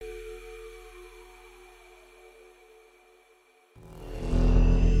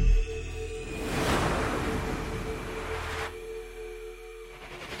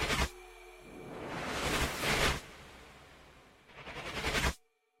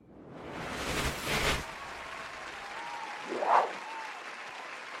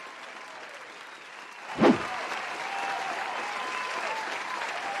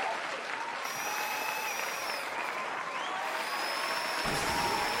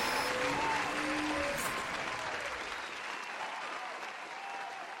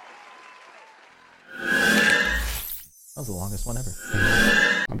was the longest one ever.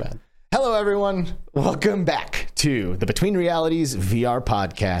 Not bad. Hello, everyone. Welcome back to the Between Realities VR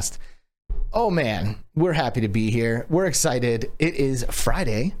podcast. Oh, man, we're happy to be here. We're excited. It is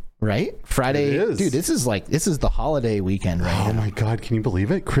Friday, right? Friday. It is. Dude, this is the holiday weekend right now. Oh, my God. Can you believe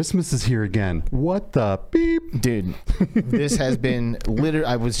it? Christmas is here again. What the beep? Dude, this has been literally,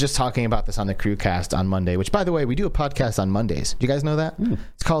 I was just talking about this on the Crewcast on Monday, which, by the way, we do a podcast on Mondays. Do you guys know that?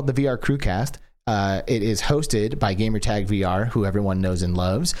 It's called the VR Crewcast. It is hosted by Gamertag VR, who everyone knows and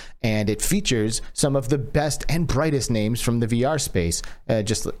loves, and it features some of the best and brightest names from the VR space,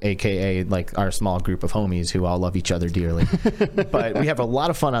 just aka like our small group of homies who all love each other dearly. But we have a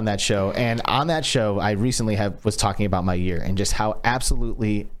lot of fun on that show, and on that show, I recently was talking about my year and just how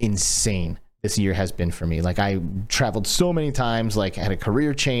absolutely insane this year has been for me. Like, I traveled so many times, like had a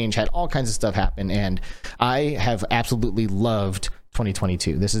career change, had all kinds of stuff happen, and I have absolutely loved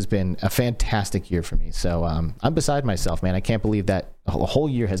 2022. This has been a fantastic year for me. So I'm beside myself, man. I can't believe that a whole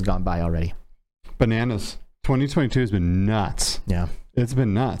year has gone by already. Bananas. 2022 has been nuts. Yeah. It's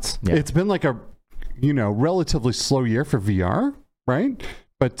been nuts. Yeah. It's been like a, relatively slow year for VR, right?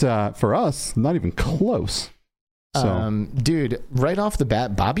 But for us, not even close. So. Dude, right off the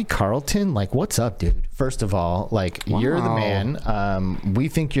bat, Bobby Carlton, like, what's up, dude? First of all, like, Wow. You're the man. We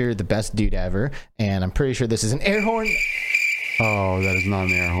think you're the best dude ever, and I'm pretty sure this is an air horn. Oh, that is not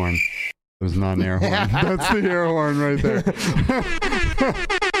an air horn. It was not an air horn. That's the air horn right there.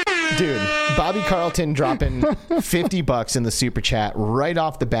 Dude, Bobby Carlton dropping $50 in the super chat right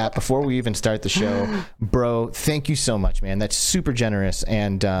off the bat before we even start the show. Bro, thank you so much, man. That's super generous,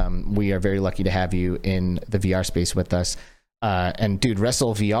 and we are very lucky to have you in the VR space with us. And dude,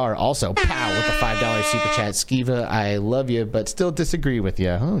 Wrestle VR also, pow, with a $5 super chat. Skiva, I love you, but still disagree with you.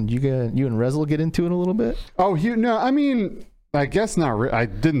 Oh, you and Wrestle get into it a little bit? Oh, I guess not. I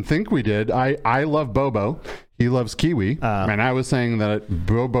didn't think we did. I love Bobo. He loves Kiwi. And I was saying that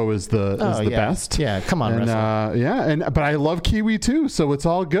Bobo is the best. Yeah, come on, Wrestle. But I love Kiwi too, so it's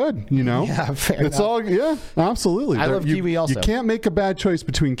all good, Yeah, fair enough. Absolutely. I love Kiwi also. You can't make a bad choice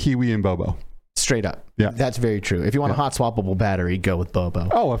between Kiwi and Bobo. Straight up. Yeah. That's very true. If you want a hot swappable battery, go with Bobo.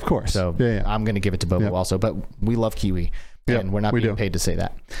 Oh, of course. So yeah. I'm going to give it to Bobo also, but we love Kiwi. And we're not being paid to say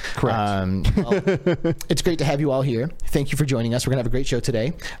that. Correct. Well, it's great to have you all here. Thank you for joining us. We're going to have a great show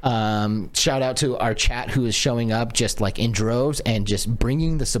today. Shout out to our chat who is showing up just like in droves and just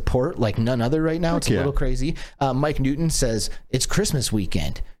bringing the support like none other right now. It's a little crazy. Mike Newton says, it's Christmas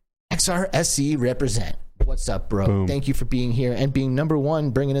weekend. XRSC represent. What's up, bro? Boom. Thank you for being here and being number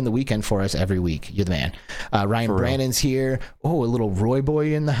one, bringing in the weekend for us every week. You're the man. Ryan Brannon's here. Oh, a little Roy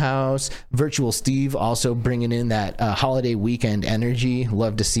boy in the house. Virtual Steve also bringing in that holiday weekend energy.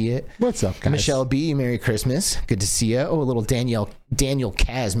 Love to see it. What's up, guys? Michelle B, Merry Christmas. Good to see you. Oh, a little Daniel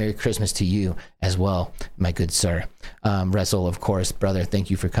Kaz, Merry Christmas to you as well, my good sir. Wrestle, of course, brother,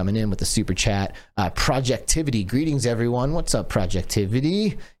 thank you for coming in with the super chat. Projectivity, greetings, everyone. What's up,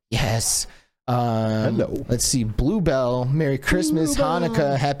 Projectivity? Yes. Hello. Let's see. Bluebell, Merry Christmas,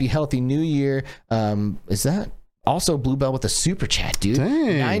 Hanukkah, Happy Healthy New Year. Is that also Bluebell with a super chat, dude?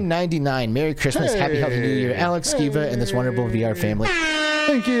 Dang. $9.99. Merry Christmas, Happy Healthy New Year. Alex Skiva and this wonderful VR family.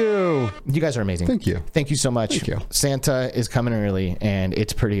 Thank you. You guys are amazing. Thank you. Thank you so much. Thank you. Santa is coming early, and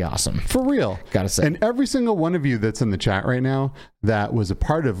it's pretty awesome. For real. Gotta say. And every single one of you that's in the chat right now that was a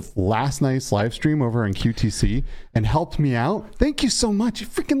part of last night's live stream over on QTC and helped me out, thank you so much. I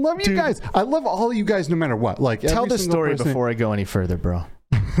freaking love you guys. I love all of you guys no matter what. Like, tell the story before I go any further, bro.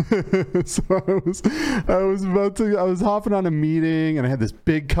 So I was hopping on a meeting and I had this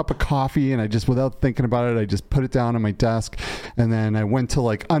big cup of coffee and I just, without thinking about it, I just put it down on my desk, and then I went to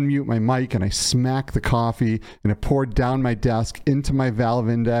like unmute my mic and I smacked the coffee and it poured down my desk into my Valve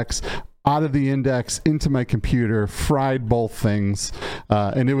Index, out of the Index into my computer, fried both things,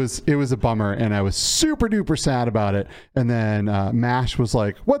 and it was a bummer, and I was super duper sad about it. And then Mash was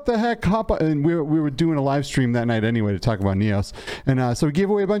like, "What the heck?" And we were doing a live stream that night anyway to talk about Neos, and so we gave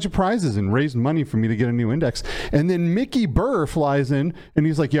away a bunch of prizes and raised money for me to get a new Index. And then Mickey Burr flies in and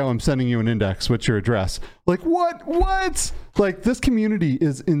he's like, "Yo, I'm sending you an Index. What's your address?" Like, what? Like, this community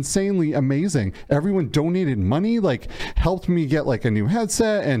is insanely amazing. Everyone donated money, like helped me get like a new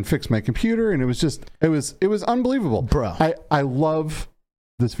headset and fix my computer, and it was unbelievable. Bro. I love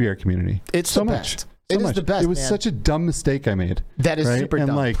this VR community. It's so the much. best. so It is much. the best, It was man. such a dumb mistake I made. That is super and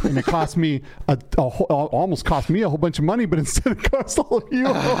dumb. and it cost me almost cost me a whole bunch of money, but instead it cost all of you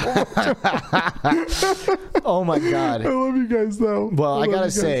a whole bunch of money. Oh my God. I love you guys though. Well, I love gotta you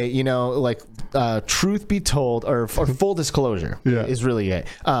guys. say, like, truth be told, or full disclosure, Yeah. is really it.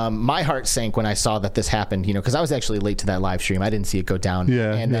 My heart sank when I saw that this happened. Because I was actually late to that live stream. I didn't see it go down.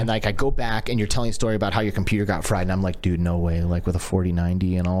 Yeah, And then I go back, and you're telling a story about how your computer got fried, and I'm like, dude, no way. Like with a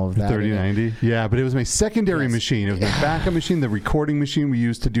 4090 and all of that. 3090. Yeah, but it was my secondary machine. It was my backup machine, the recording machine we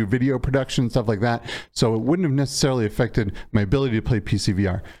used to do video production, stuff like that. So it wouldn't have necessarily affected my ability to play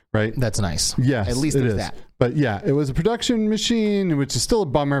PCVR, right? That's nice. Yes, At least it there's is. that. But yeah, it was a production machine, which is still a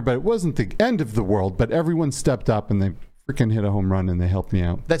bummer, but it wasn't the end of the world. But everyone stepped up and they freaking hit a home run and they helped me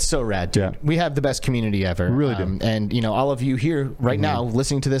out. That's so rad, dude. Yeah. We have the best community ever. We really do. And, all of you here right now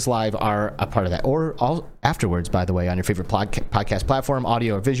listening to this live are a part of that. Or all afterwards, by the way, on your favorite podcast platform,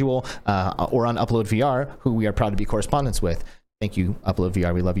 audio or visual, or on Upload VR, who we are proud to be correspondents with. Thank you, Upload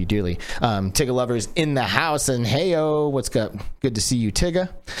VR. We love you dearly. Tigga lovers in the house, and heyo, what's good? Good to see you, Tigga.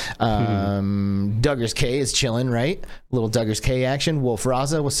 Duggars K is chilling, right? Little Duggars K action. Wolf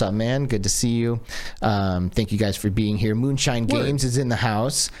Raza, what's up, man? Good to see you. Thank you guys for being here. Moonshine Games is in the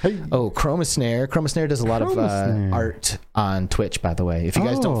house. Hey. Oh, Chroma Snare. Chroma Snare does a lot of art on Twitch, by the way. If you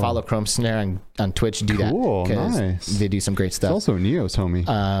guys don't follow Chroma Snare on Twitch, do that. Cool, Because nice. they do some great It's stuff. also Neo's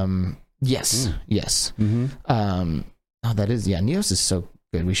homie. Yes. Oh, that is, Neos is so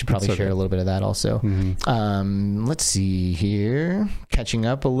good. We should probably so share good. a little bit of that also. Let's see here. Catching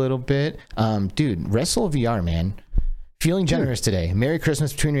up a little bit. Dude, Wrestle VR, man. Feeling generous today. Merry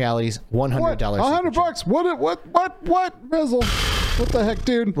Christmas Between Realities. $100. What? $100? What? Rizzle. What the heck,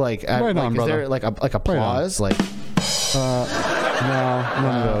 dude? Like, Right on, is brother. there like applause? Like, No,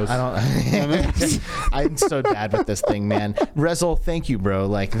 none of those. I don't. I'm so bad with this thing, man. Rezel, thank you, bro.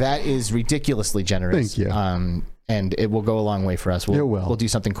 Like, that is ridiculously generous. Thank you. And it will go a long way for us. It will. We'll do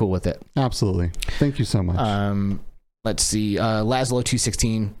something cool with it. Absolutely. Thank you so much. Let's see.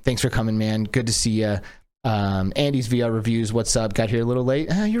 Laszlo216, thanks for coming, man. Good to see you. Andy's VR reviews, what's up? Got here a little late.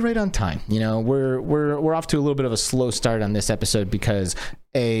 You're right on time. We're off to a little bit of a slow start on this episode because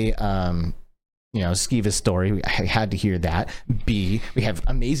Skiva's story. I had to hear that. B, we have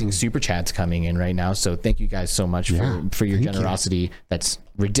amazing super chats coming in right now. So thank you guys so much for your generosity. That's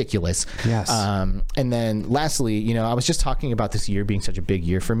ridiculous. Yes. And then lastly, I was just talking about this year being such a big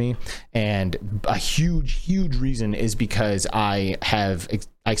year for me. And a huge reason is because I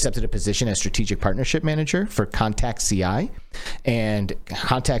accepted a position as strategic partnership manager for Contact CI. And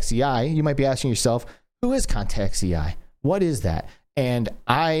Contact CI, you might be asking yourself, who is Contact CI? What is that? And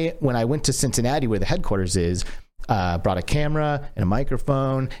when I went to Cincinnati, where the headquarters is, brought a camera and a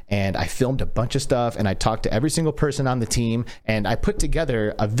microphone, and I filmed a bunch of stuff, and I talked to every single person on the team, and I put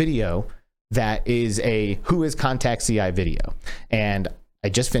together a video that is a Who is Contact CI video. And I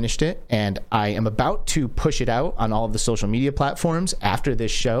just finished it, and I am about to push it out on all of the social media platforms after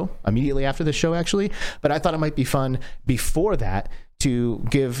this show, immediately after the show, actually. But I thought it might be fun before that to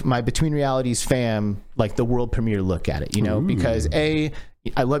give my Between Realities fam like the world premiere look at it, because I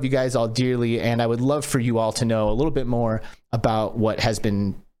love you guys all dearly, and I would love for you all to know a little bit more about what has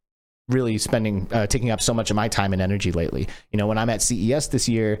been really taking up so much of my time and energy lately. When I'm at CES this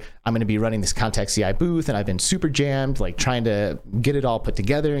year, I'm going to be running this Contact CI booth, and I've been super jammed, like trying to get it all put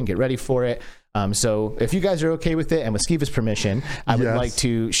together and get ready for it. So if you guys are okay with it, and with Skiva's permission, I would like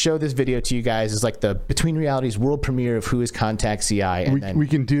to show this video to you guys as like the Between Realities world premiere of Who is Contact CI. And we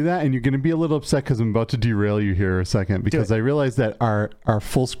can do that, and you're going to be a little upset because I'm about to derail you here a second, because I realize that our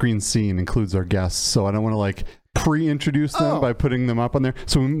full screen scene includes our guests, so I don't want to pre-introduce them by putting them up on there.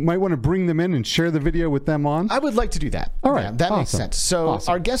 So we might want to bring them in and share the video with them on. I would like to do that. All right. That makes sense. So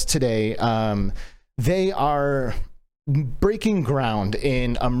our guests today, they are breaking ground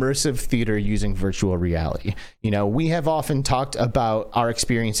in immersive theater using virtual reality. We have often talked about our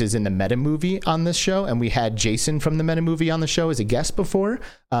experiences in the Meta movie on this show, and we had Jason from the Meta movie on the show as a guest before.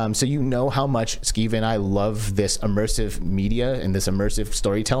 So how much Skiva and I love this immersive media and this immersive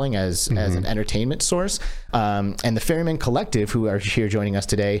storytelling as an entertainment source. And the Ferryman Collective, who are here joining us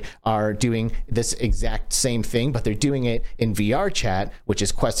today, are doing this exact same thing, but they're doing it in VR chat, which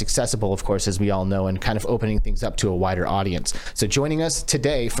is Quest accessible, of course, as we all know, and kind of opening things up to a wider audience. So joining us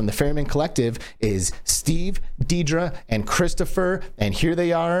today from the Ferryman Collective is Steve, Deidre, and Christopher, and here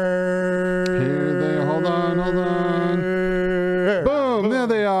they are. Hold on. Boom, there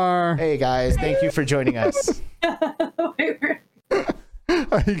they are. Hey guys, thank you for joining us. How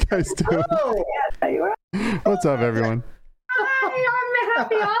you guys doing? Oh, yeah, you are. What's up, everyone? Hi, I'm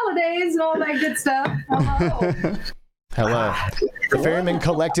happy holidays and all that good stuff. Hello. Hello. The Ferryman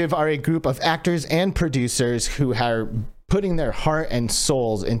Collective are a group of actors and producers who are putting their heart and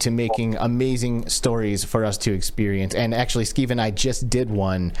souls into making amazing stories for us to experience. And actually, Steve and I just did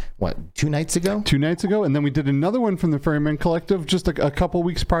one, 2 nights ago? 2 nights ago, and then we did another one from the Ferryman Collective just a couple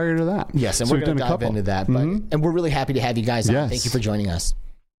weeks prior to that. Yes, and So we're we've going to done a dive couple. into that. But, and we're really happy to have you guys on. Yes. Thank you for joining us.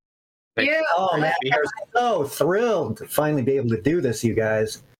 Yeah, oh man, I'm so thrilled to finally be able to do this, you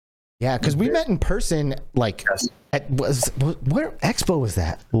guys. Yeah, because we met in person, like, where expo was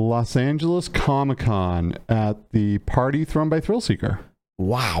that? Los Angeles Comic-Con at the party thrown by Thrillseeker.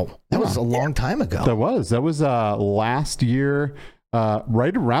 Wow, that was a long time ago. That was last year,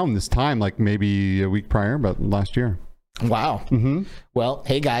 right around this time, like maybe a week prior, but last year. Wow. Well,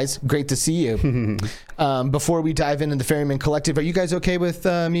 hey guys, great to see you. Before we dive into the Ferryman Collective, are you guys okay with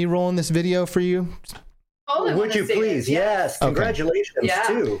me rolling this video for you? Oh, Would you please? Yes. Congratulations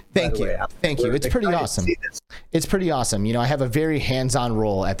too. Thank you. Thank you. It's pretty awesome. It's pretty awesome. You know, I have a very hands-on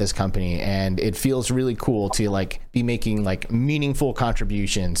role at this company, and it feels really cool to like be making like meaningful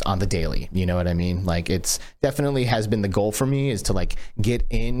contributions on the daily. You know what I mean? Like, it's definitely has been the goal for me, is to like get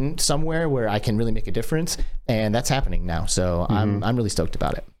in somewhere where I can really make a difference, and that's happening now. So I'm really stoked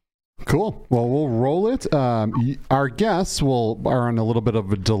about it. Cool. Well, we'll roll it. Our guests are on a little bit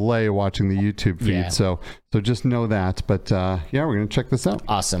of a delay watching the YouTube feed, so just know that. But yeah, we're gonna check this out.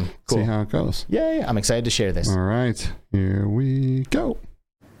 Awesome. Cool. See how it goes. Yay! I'm excited to share this. All right, here we go.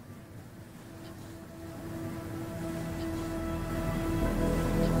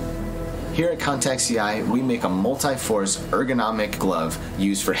 Here at Contact CI, we make a multi-force ergonomic glove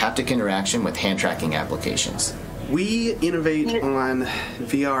used for haptic interaction with hand tracking applications. We innovate on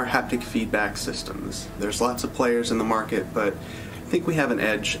VR haptic feedback systems. There's lots of players in the market, but I think we have an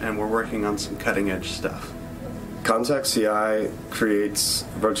edge, and we're working on some cutting-edge stuff. Contact CI creates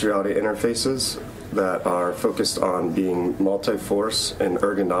virtual reality interfaces that are focused on being multi-force and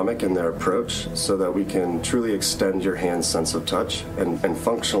ergonomic in their approach, so that we can truly extend your hand's sense of touch and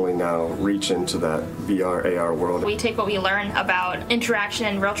functionally now reach into that VR, AR world. We take what we learn about interaction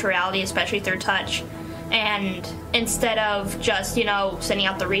in virtual reality, especially through touch, and instead of just, sending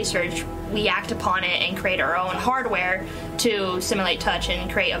out the research, we act upon it and create our own hardware to simulate touch and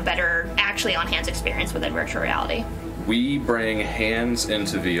create a better, actually on-hands experience within virtual reality. We bring hands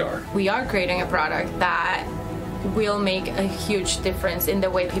into VR. We are creating a product that will make a huge difference in the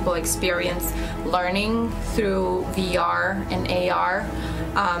way people experience learning through VR and AR,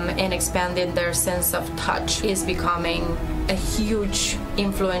 and expanding their sense of touch is becoming a huge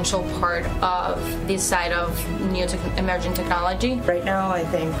influential part of this side of new emerging technology. Right now, I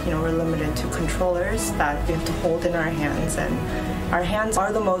think we're limited to controllers that we have to hold in our hands, and our hands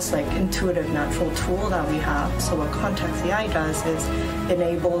are the most intuitive, natural tool that we have. So what Contact CI does is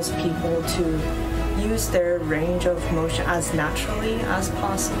enables people to use their range of motion as naturally as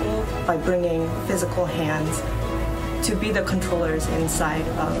possible by bringing physical hands to be the controllers inside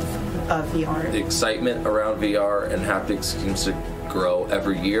of VR. The excitement around VR and haptics seems to grow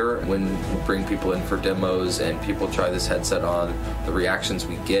every year. When we bring people in for demos and people try this headset on, the reactions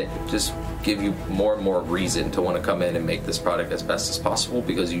we get just give you more and more reason to want to come in and make this product as best as possible,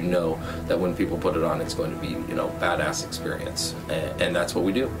 because you know that when people put it on, it's going to be, badass experience. And that's what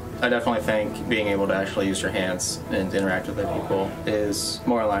we do. I definitely think being able to actually use your hands and interact with other people is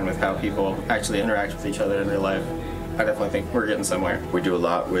more aligned with how people actually interact with each other in real life. I definitely think we're getting somewhere. We do a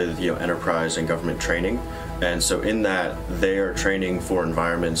lot with enterprise and government training, and so in that they are training for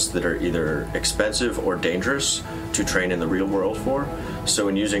environments that are either expensive or dangerous to train in the real world for. So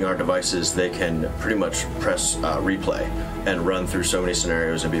in using our devices, they can pretty much press replay and run through so many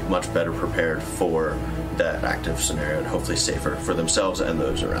scenarios and be much better prepared for that active scenario, and hopefully safer for themselves and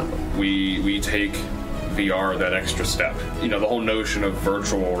those around them. We take VR that extra step. The whole notion of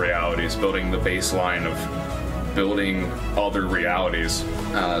virtual realities, building the baseline of building other realities.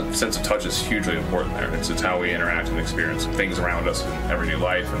 Sense of touch is hugely important there. It's how we interact and experience things around us in everyday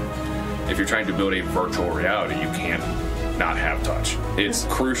life. And if you're trying to build a virtual reality, you can't not have touch. It's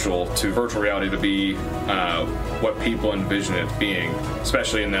crucial to virtual reality to be what people envision it being,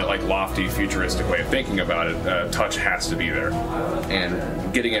 especially in that lofty, futuristic way of thinking about it. Touch has to be there,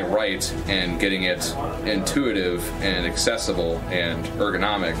 and getting it right and getting it intuitive and accessible and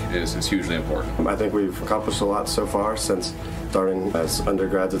ergonomic is hugely important. I think we've accomplished a lot so far, since starting as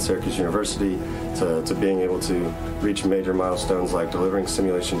undergrads at Syracuse University to being able to reach major milestones like delivering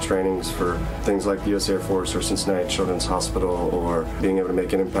simulation trainings for things like the U.S. Air Force or Cincinnati Children's Hospital, or being able to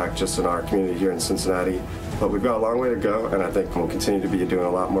make an impact just in our community here in Cincinnati. But we've got a long way to go, and I think we'll continue to be doing a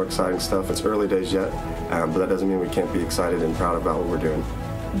lot more exciting stuff. It's early days yet, but that doesn't mean we can't be excited and proud about what we're doing.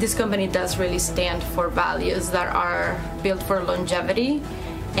 this company does really stand for values that are built for longevity,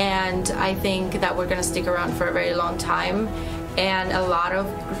 and I think that we're going to stick around for a very long time, and a lot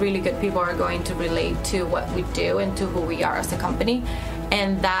of really good people are going to relate to what we do and to who we are as a company,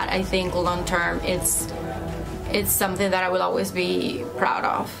 and that, I think, long term, it's something that I will always be proud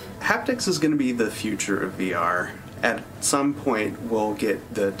of. Haptics is going to be the future of VR. At some point, we'll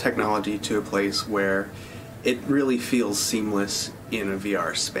get the technology to a place where it really feels seamless in a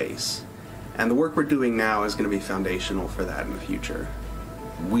VR space. And the work we're doing now is going to be foundational for that in the future.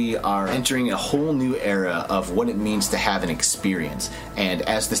 We are entering a whole new era of what it means to have an experience. And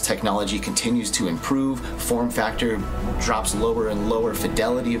as this technology continues to improve, form factor drops lower and lower,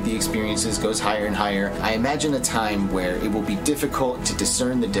 fidelity of the experiences goes higher and higher, I imagine a time where it will be difficult to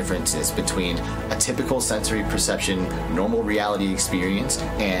discern the differences between a typical sensory perception, normal reality experience,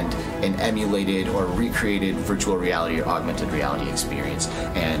 and an emulated or recreated virtual reality or augmented reality experience.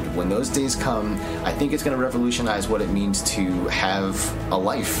 And when those days come, I think it's going to revolutionize what it means to have a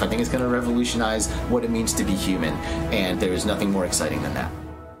life. I think it's going to revolutionize what it means to be human, and there is nothing more exciting than that.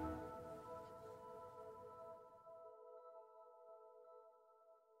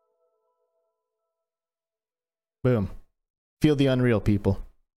 Boom. Feel the unreal, people.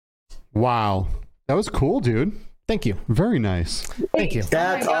 Wow. That was cool, dude. Thank you. Very nice. Thank you.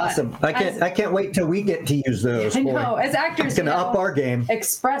 That's awesome. I can't wait till we get to use those. I know. As actors, it's gonna up our game.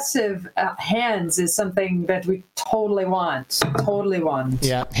 Expressive hands is something that we totally want. Totally want.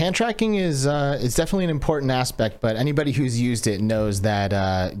 Yeah, hand tracking is definitely an important aspect, but anybody who's used it knows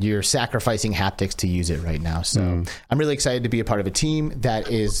that you're sacrificing haptics to use it right now. So I'm really excited to be a part of a team that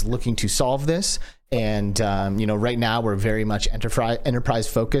is looking to solve this. And, right now we're very much enterprise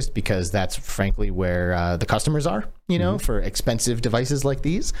focused, because that's frankly where the customers are, for expensive devices like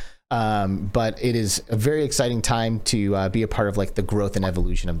these. But it is a very exciting time to be a part of like the growth and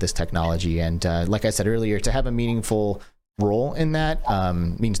evolution of this technology. And like I said earlier, to have a meaningful role in that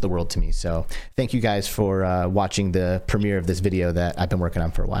means the world to me. So thank you guys for watching the premiere of this video that I've been working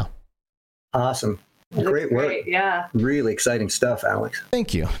on for a while. Awesome. Great work. Yeah. Really exciting stuff, Alex.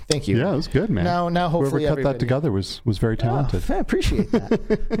 Thank you. Yeah, it was good, man. Now hopefully whoever cut that together was very talented. I appreciate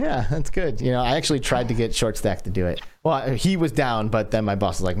that. Yeah, that's good. I actually tried to get Short Stack to do it. Well, he was down, but then my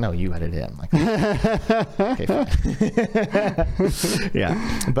boss was like, "No, you edit it." I'm like, "Okay, fine."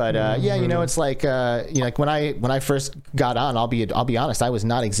 Yeah, but it's like like when I first got on, I'll be honest, I was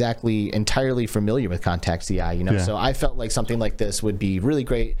not exactly entirely familiar with Contact CI. So I felt like something like this would be really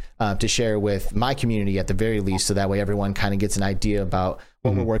great to share with my community at the very least, so that way everyone kind of gets an idea about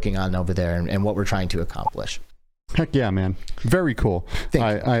what we're working on over there and what we're trying to accomplish. Heck yeah, man. Very cool.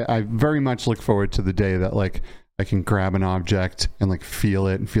 I very much look forward to the day that like I can grab an object and like feel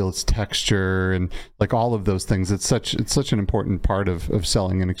it and feel its texture and like all of those things. It's such an important part of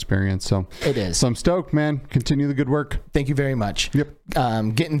selling an experience. So it is. So I'm stoked, man. Continue the good work. Thank you very much.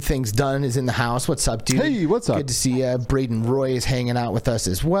 Yep. Getting things done is in the house. What's up, dude? Hey, what's up? Good to see you. Braden Roy is hanging out with us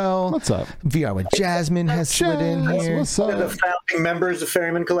as well. What's up? VR with Jasmine has slid in here. What's up? The founding members of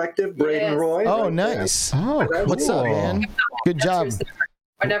Ferryman Collective, Braden Roy. Oh, nice. Oh, cool. What's up, man? Good job.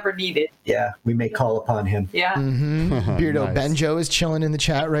 Whenever needed. Yeah, we may call upon him. Yeah. Beardo Nice. Benjo is chilling in the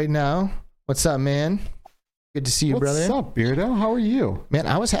chat right now. What's up, man? Good to see you, brother. What's up, Beardo? How are you? Man,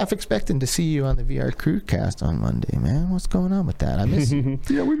 I was half expecting to see you on the VR Crewcast on Monday, man. What's going on with that? I miss you.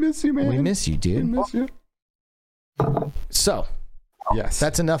 Yeah, we miss you, man. We miss you, dude. We miss you. So, yes,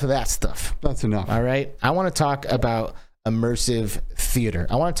 that's enough of that stuff. That's enough. All right. I want to talk about immersive theater.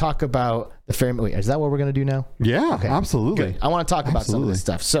 I want to talk about the Ferryman. Wait, is that what we're going to do now? Yeah, Okay, absolutely. good. I want to talk about some of this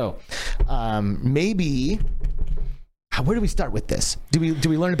stuff. So, maybe. Where do we start with this? Do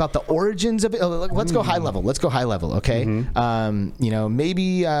we learn about the origins of it? Let's go high level. Okay.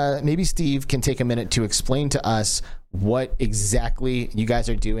 Maybe Steve can take a minute to explain to us what exactly you guys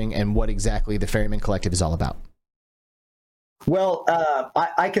are doing and what exactly the Ferryman Collective is all about. Well,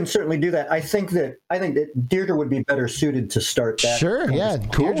 I can certainly do that. I think that Deirdre would be better suited to start that. Sure. Yeah.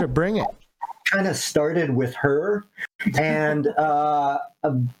 Deirdre, bring it. Kind of started with her and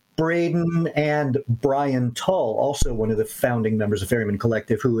Braden and Brian Tull, also one of the founding members of Ferryman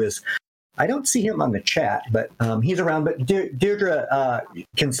Collective, who is, I don't see him on the chat, but he's around. But Deirdre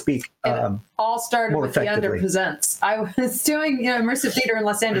can speak. All started more with The effectively. Underpresents. I was doing immersive theater in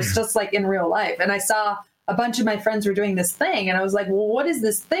Los Angeles, just like in real life, and I saw a bunch of my friends were doing this thing, and I was like, well, what is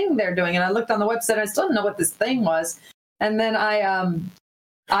this thing they're doing? And I looked on the website, I still didn't know what this thing was. And then I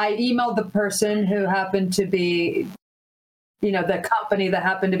emailed the person who happened to be, the company that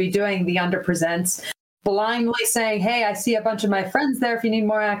happened to be doing The Underpresents, blindly saying, hey, I see a bunch of my friends there. If you need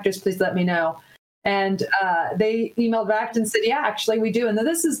more actors, please let me know. And they emailed back and said, yeah, actually we do. And then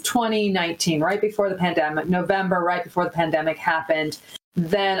this is 2019, right before the pandemic, November, right before the pandemic happened.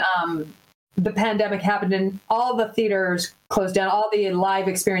 Then the pandemic happened and all the theaters closed down, all the live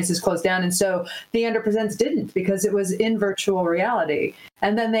experiences closed down. And so The Underpresents didn't, because it was in virtual reality.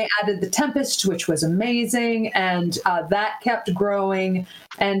 And then they added The Tempest, which was amazing. And that kept growing.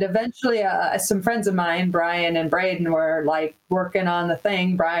 And eventually some friends of mine, Brian and Braden, were like working on the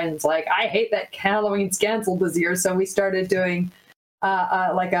thing. Brian's like, I hate that Halloween's canceled this year. So we started doing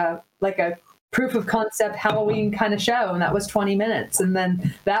like a proof of concept Halloween kind of show, and that was 20 minutes. And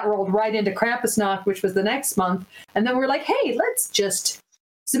then that rolled right into Krampusnacht, which was the next month. And then we're like, hey, let's just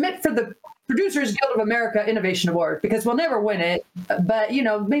submit for the Producers Guild of America Innovation Award, because we'll never win it, but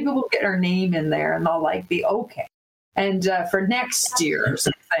maybe we'll get our name in there and they'll like be okay. And for next year or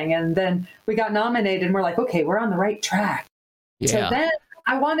something. And then we got nominated and we're like, okay, we're on the right track. Yeah. So then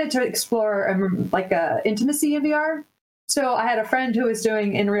I wanted to explore like intimacy in VR. So I had a friend who was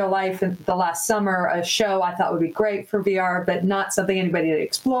doing in real life in the last summer a show I thought would be great for VR, but not something anybody had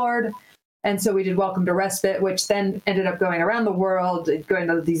explored. And so we did Welcome to Respite, which then ended up going around the world, going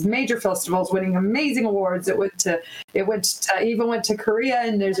to these major festivals, winning amazing awards. It even went to Korea,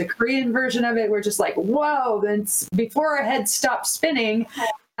 and there's a Korean version of it. We're just like, whoa! And before our head stopped spinning,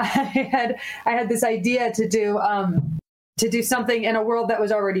 I had this idea to do something in a world that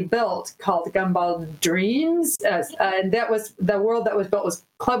was already built called Gumball Dreams. And that was the world that was built was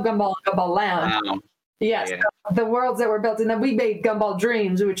Club Gumball and Gumball Lounge. Wow. Yes, yeah. The worlds that were built. And then we made Gumball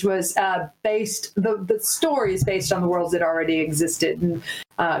Dreams, which was the story is based on the worlds that already existed. And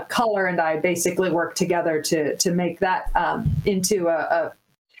Color and I basically worked together to make that into a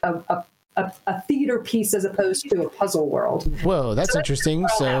theater piece as opposed to a puzzle world. Whoa, that's interesting.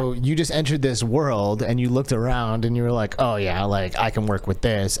 So you just entered this world and you looked around and you were like, oh yeah, like I can work with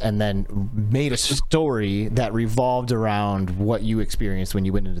this, and then made a story that revolved around what you experienced when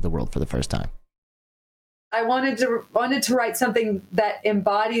you went into the world for the first time. I wanted to write something that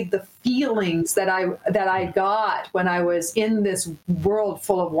embodied the feelings that I got when I was in this world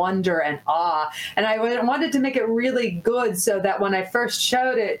full of wonder and awe. And I wanted to make it really good so that when I first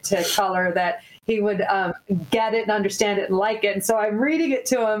showed it to Color, that he would get it and understand it and like it. And so I'm reading it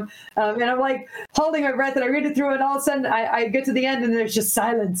to him, and I'm like holding my breath, and I read it through, and all of a sudden I get to the end and there's just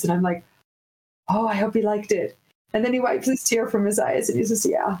silence, and I'm like, oh, I hope he liked it. And then he wipes his tear from his eyes and he says,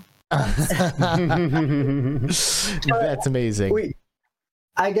 yeah. That's amazing.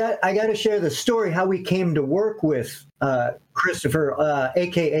 I got to share the story how we came to work with Christopher,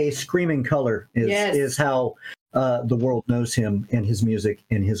 aka Screaming Color, is how the world knows him and his music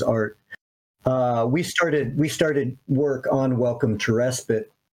and his art. We started work on Welcome to Respite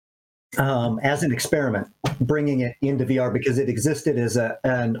as an experiment, bringing it into VR because it existed as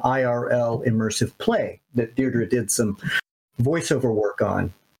an IRL immersive play that Deirdre did some voiceover work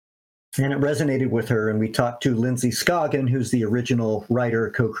on. And it resonated with her, and we talked to Lindsay Scoggin, who's the original writer,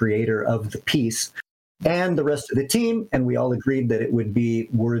 co-creator of the piece, and the rest of the team, and we all agreed that it would be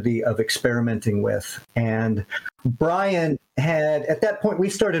worthy of experimenting with. And Brian had, at that point, we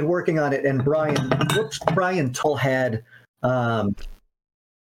started working on it, and Brian Tull had,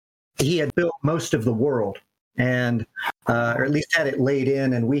 he had built most of the world, and or at least had it laid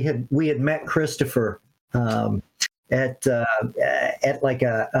in, and we had met Christopher at like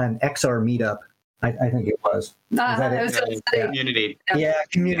an XR meetup, I think it was. Community. Yeah,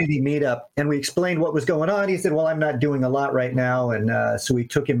 community meetup. And we explained what was going on. He said, well, I'm not doing a lot right now. And so we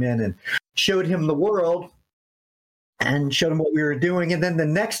took him in and showed him the world and showed him what we were doing. And then the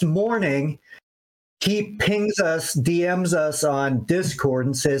next morning, he pings us, DMs us on Discord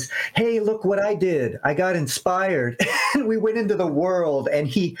and says, hey, look what I did. I got inspired. And we went into the world, and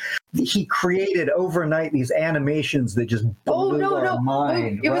he created overnight these animations that just blew our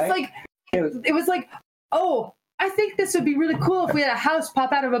mind. It was like, oh, I think this would be really cool if we had a house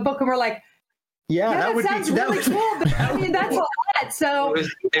pop out of a book, and we're like, yeah, that sounds really cool. But I mean, that's a lot. So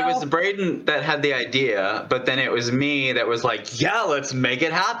it was Braden that had the idea, but then it was me that was like, yeah, let's make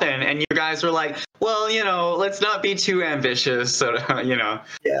it happen. And you guys were like, well, let's not be too ambitious. So, Yeah.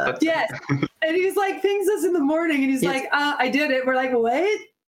 Yes. And he's like, pings us in the morning, and he's like, I did it. We're like, what?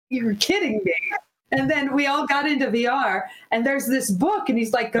 You're kidding me. And then we all got into VR, and there's this book, and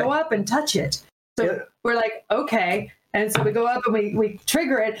he's like, go up and touch it. So we're like, okay. And so we go up and we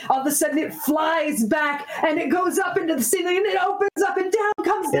trigger it. All of a sudden it flies back and it goes up into the ceiling and it opens up and down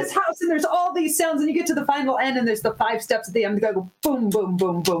comes this house, and there's all these sounds, and you get to the final end and there's the 5 steps at the end. Go boom, boom,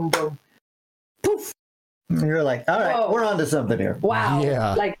 boom, boom, boom. Poof. And you're like, all right, we're on to something here. Wow.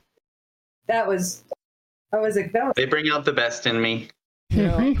 Yeah. Like that was. They bring out the best in me. You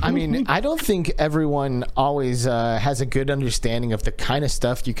know, I mean, I don't think everyone always has a good understanding of the kind of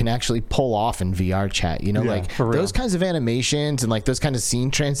stuff you can actually pull off in VR chat. You know, like those kinds of animations and like those kinds of scene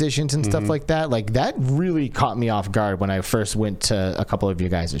transitions and stuff like that. Like that really caught me off guard when I first went to a couple of you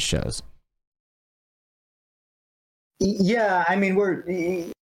guys' shows. Yeah, I mean,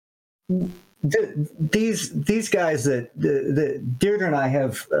 these guys that Deirdre and I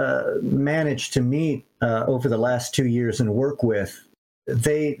have managed to meet over the last 2 years and work with.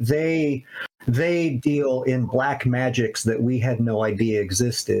 They deal in black magics that we had no idea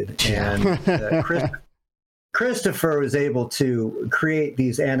existed, and Christopher was able to create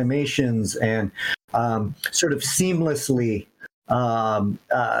these animations and sort of seamlessly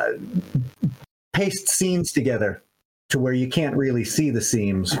paste scenes together to where you can't really see the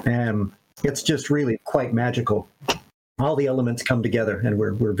seams, and it's just really quite magical. All the elements come together, and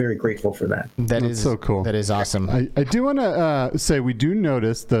we're very grateful for that. That's so cool. That is awesome. I do want to say we do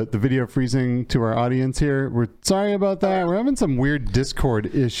notice the video freezing to our audience here. We're sorry about that. We're having some weird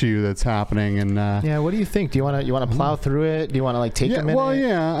Discord issue that's happening, and yeah. What do you think? Do you want to plow through it? Do you want to like take a minute? Well,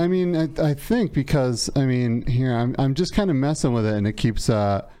 yeah. I mean, I think because I mean here I'm just kind of messing with it, and it keeps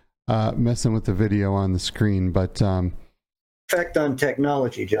messing with the video on the screen, but. Effect on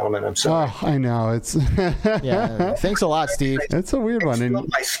technology, gentlemen. I'm sorry. Oh, I know. It's yeah. Thanks a lot, Steve. It's a weird one. I spilled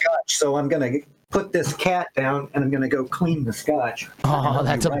my scotch, so I'm going to put this cat down and I'm going to go clean the scotch. Oh,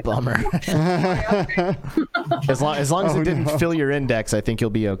 that's a bummer. as long as it didn't fill your index, I think you'll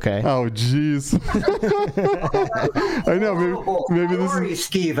be okay. Oh, jeez. I know. Maybe this is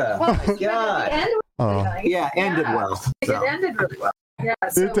Skiva. Oh my God. Yeah, ended well. So. It ended really well. Yeah.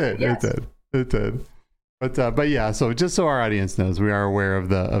 So, It did. But yeah, so just so our audience knows, we are aware of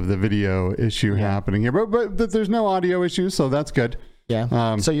the video issue happening here, but there's no audio issue, so that's good.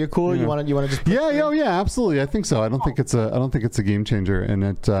 Yeah. So you're cool. You want to just yeah, absolutely. I think so. I don't think it's a game changer, and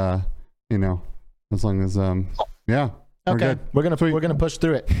it as long as yeah. Okay. We're gonna push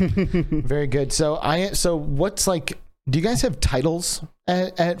through it. Very good. So what's like? Do you guys have titles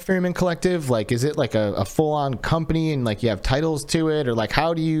at Ferryman Collective? Like, is it like a full-on company and like you have titles to it, or like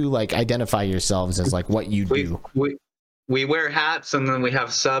how do you like identify yourselves as like what you do? We wear hats and then we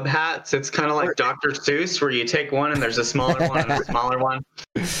have sub hats. It's kind of like Dr. Seuss, where you take one and there's a smaller one and a smaller one.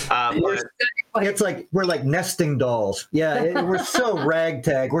 It's like we're like nesting dolls. Yeah, we're so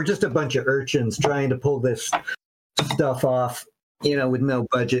ragtag. We're just a bunch of urchins trying to pull this stuff off. With no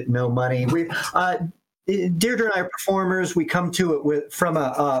budget, no money. Deirdre and I are performers. We come to it from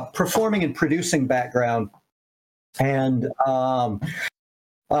a performing and producing background. And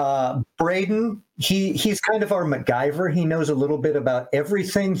Braden, he's kind of our MacGyver. He knows a little bit about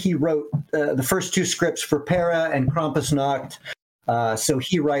everything. He wrote the first two scripts for Para and Krampusnacht. So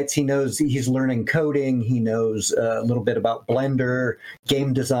he writes, he knows, he's learning coding. He knows a little bit about Blender,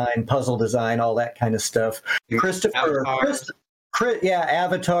 game design, puzzle design, all that kind of stuff. Christopher, avatars. Christopher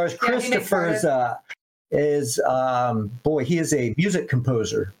he is a music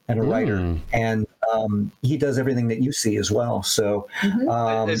composer and a writer, and he does everything that you see as well. So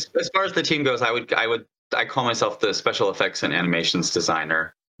as far as the team goes, I call myself the special effects and animations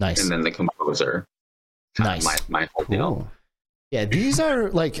designer. Nice. And then the composer. Nice. My whole deal. Yeah, these are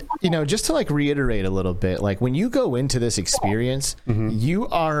like, just to like reiterate a little bit, like when you go into this experience, you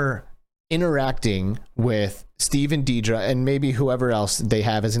are interacting with Steve and Deirdre and maybe whoever else they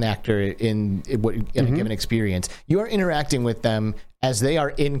have as an actor in a given experience. You are interacting with them as they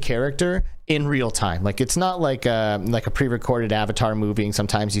are in character in real time. Like it's not like a pre-recorded Avatar movie. And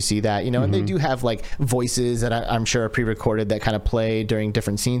sometimes you see that, and they do have like voices that I'm sure are pre-recorded that kind of play during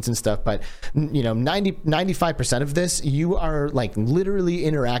different scenes and stuff. But 95% of this, you are like literally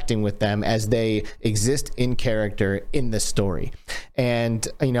interacting with them as they exist in character in the story. And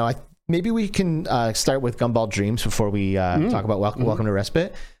maybe we can start with Gumball Dreams before we talk about Welcome to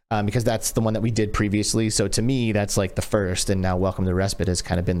Respite, because that's the one that we did previously. So to me, that's like the first, and now Welcome to Respite has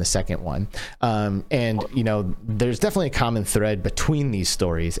kind of been the second one. And there's definitely a common thread between these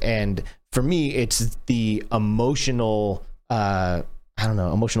stories. And for me, it's the emotional,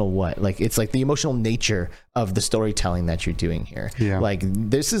 emotional what? Like it's like the emotional nature of the storytelling that you're doing here. Yeah. Like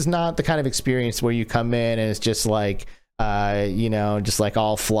this is not the kind of experience where you come in and it's just like, just like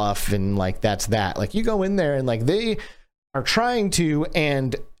all fluff and like that's that. Like you go in there and like they are trying to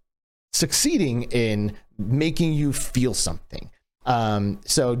and succeeding in making you feel something.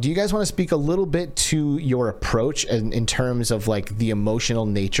 So do you guys want to speak a little bit to your approach in terms of like the emotional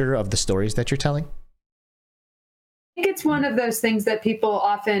nature of the stories that you're telling? I think it's one of those things that people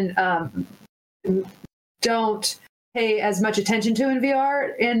often don't pay as much attention to in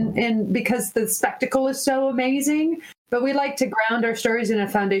VR, and because the spectacle is so amazing. but we like to ground our stories in a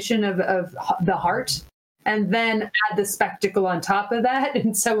foundation of the heart, and then add the spectacle on top of that.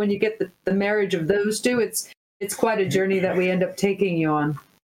 And so when you get the marriage of those two, it's quite a journey that we end up taking you on.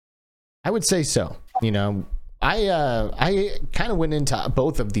 I would say so. You know, I kind of went into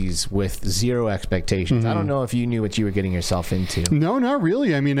both of these with zero expectations. I don't know if you knew what you were getting yourself into. No, not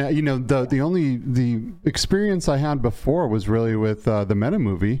really. I mean, you know, the experience I had before was really with the Meta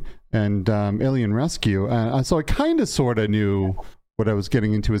movie and Alien Rescue. So I kind of sort of knew what I was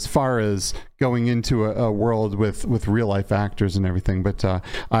getting into as far as going into a world with real life actors and everything. But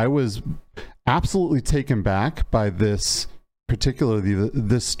I was absolutely taken back by this, particularly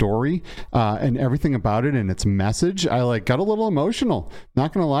this story and everything about it and its message. I got a little emotional,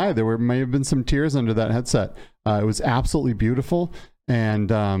 not gonna lie. There may have been some tears under that headset. It was absolutely beautiful and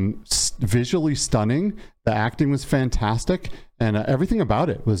visually stunning. The acting was fantastic, and everything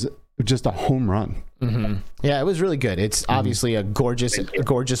about it was just a home run. Yeah, it was really good. It's obviously a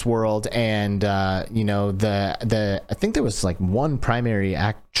gorgeous world, and you know, the I think there was one primary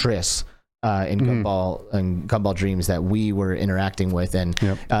actress in Gumball Dreams that we were interacting with, and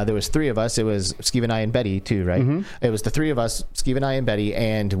there was three of us. It was Skeeve and I and Betty too, right? It was the three of us, Skeeve and I and Betty,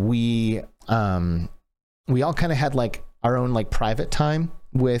 and we all kind of had our own private time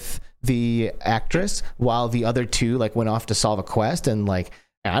with the actress, while the other two went off to solve a quest. And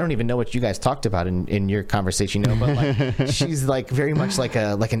I don't even know what you guys talked about in your conversation, you know, but she's very much like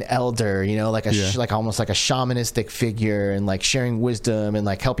an elder, you know, almost like a shamanistic figure, and sharing wisdom and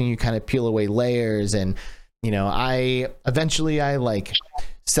helping you kind of peel away layers. And, you know, I eventually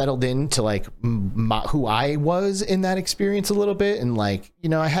settled into who I was in that experience a little bit. And you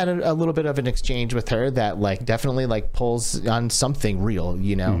know, I had a little bit of an exchange with her that definitely pulls on something real,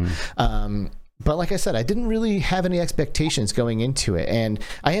 you know. But like I said, I didn't really have any expectations going into it. And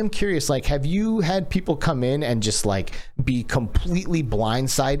I am curious, have you had people come in and just be completely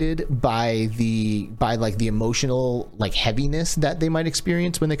blindsided by the emotional heaviness that they might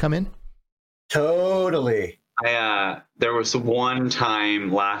experience when they come in? Totally. There was one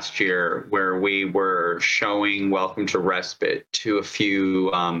time last year where we were showing Welcome to Respite to a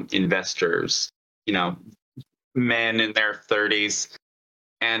few investors, you know, men in their 30s.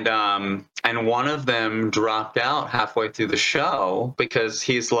 And one of them dropped out halfway through the show because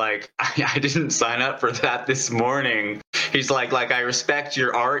he's like, I didn't sign up for that this morning. He's like, I respect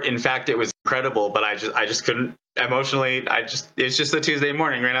your art. In fact, it was incredible, but I just couldn't emotionally. It's just a Tuesday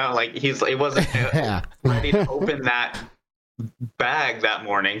morning right now. He wasn't ready to open that bag that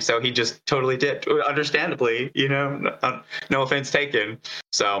morning. So he just totally dipped, understandably, you know, no offense taken.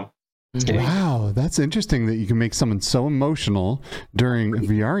 So. Wow, that's interesting that you can make someone so emotional during a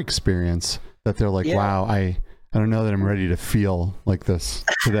VR experience that they're like, wow, I don't know that I'm ready to feel like this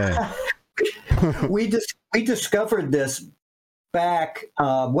today. we discovered this back,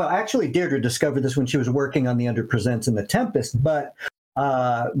 well, actually Deirdre discovered this when she was working on the Under Presents and the Tempest, but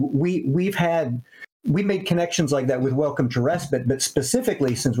we made connections like that with Welcome to Respite, but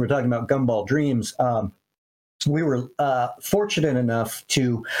specifically since we're talking about Gumball Dreams, we were fortunate enough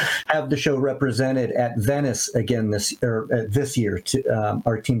to have the show represented at Venice again this year. To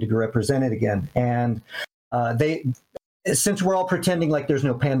our team to represent it again, and since we're all pretending like there's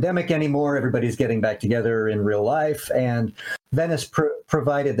no pandemic anymore, everybody's getting back together in real life, and Venice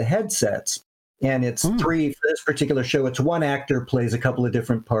provided the headsets. And it's three for this particular show. It's one actor plays a couple of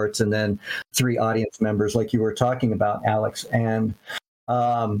different parts, and then three audience members, like you were talking about, Alex. And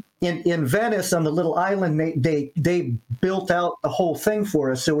in Venice, on the little island, they built out the whole thing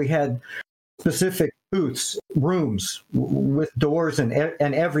for us. So we had specific booths, rooms with doors and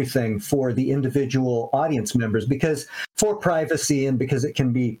everything for the individual audience members, because for privacy and because it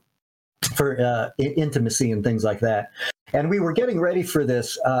can be for intimacy and things like that. And we were getting ready for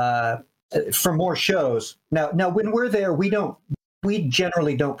this for more shows. Now when we're there, we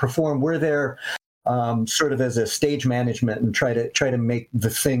generally don't perform. We're there sort of as a stage management and try to make the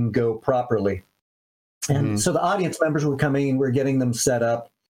thing go properly. And so the audience members were coming and we're getting them set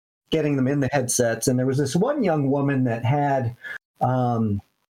up, getting them in the headsets. And there was this one young woman that had, I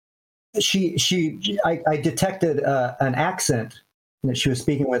detected an accent that she was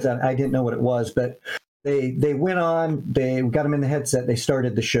speaking with. I didn't know what it was, but they went on, they got them in the headset, they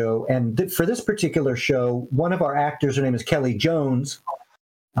started the show. And for this particular show, one of our actors, her name is Kelly Jones,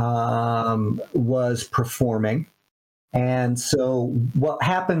 was performing. And so what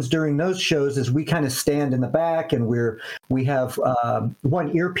happens during those shows is we kind of stand in the back and we have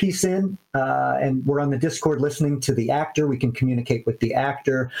one earpiece in and we're on the Discord listening to the actor. We can communicate with the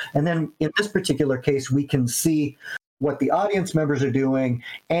actor. And then in this particular case, we can see what the audience members are doing,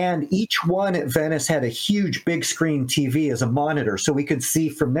 and each one at Venice had a huge big screen TV as a monitor, so we could see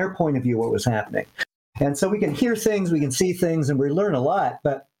from their point of view what was happening. And so we can hear things, we can see things, and we learn a lot.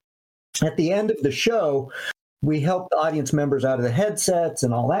 But at the end of the show, we helped the audience members out of the headsets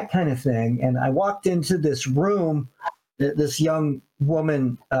and all that kind of thing. And I walked into this room, this young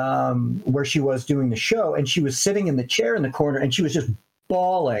woman, where she was doing the show, and she was sitting in the chair in the corner, and she was just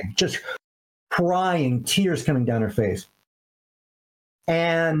bawling, just crying, tears coming down her face.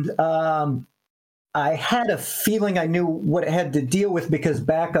 And I had a feeling I knew what it had to deal with, because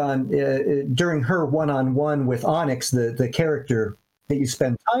back on during her one-on-one with Onyx, the character that you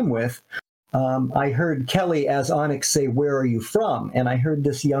spend time with, I heard Kelly as Onyx say, "Where are you from?" And I heard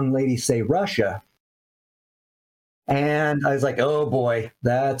this young lady say, "Russia." And I was like, oh boy,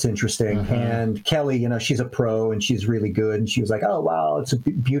 that's interesting. Mm-hmm. And Kelly, you know, she's a pro and she's really good. And she was like, oh, wow, it's a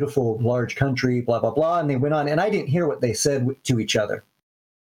beautiful, large country, blah, blah, blah. And they went on. And I didn't hear what they said to each other.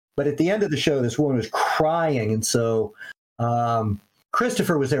 But at the end of the show, this woman was crying. And so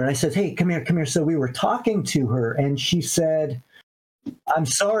Christopher was there. And I said, hey, come here, come here. So we were talking to her. And she said, I'm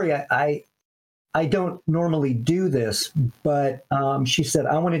sorry, I don't normally do this. But she said,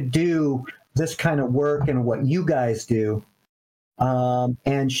 I want to do this kind of work and what you guys do.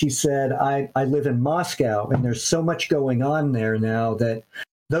 And she said, I live in Moscow, and there's so much going on there now that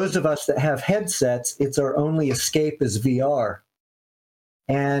those of us that have headsets, it's our only escape is VR.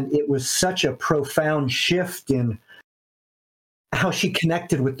 And it was such a profound shift in how she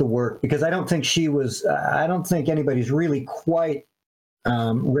connected with the work, because I don't think anybody's really quite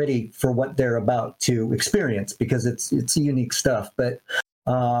ready for what they're about to experience, because it's unique stuff. But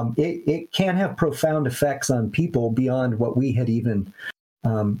it can have profound effects on people beyond what we had even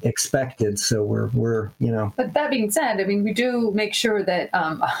expected. So we're you know. But that being said, I mean, we do make sure that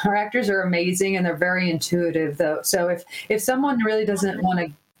our actors are amazing and they're very intuitive, though. So if someone really doesn't want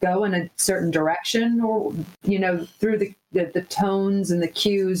to go in a certain direction, or you know, through the tones and the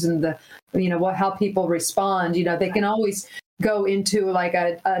cues and the how people respond, they can always go into like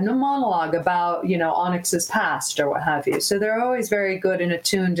a monologue about Onyx's past or what have you. So they're always very good and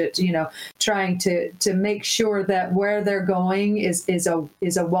attuned to trying to make sure that where they're going is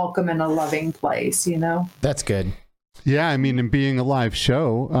a welcome and a loving place. That's good. Yeah, I mean, in being a live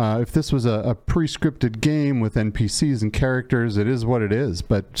show, if this was a pre-scripted game with NPCs and characters, it is what it is.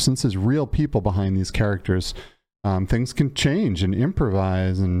 But since there's real people behind these characters, things can change and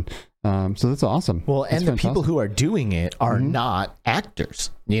improvise, and so that's awesome. Well, and the people who are doing it are not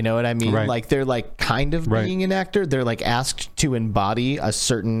actors. You know what I mean? Right. Like they're like kind of being an actor. They're like asked to embody a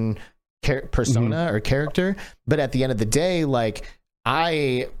certain persona or character. But at the end of the day, like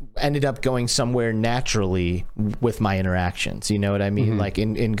I ended up going somewhere naturally with my interactions. You know what I mean? Like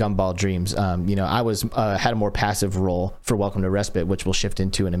in Gumball Dreams, I was had a more passive role for Welcome to Respite, which we'll shift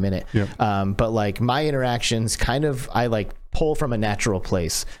into in a minute. Yep. But like my interactions I like pull from a natural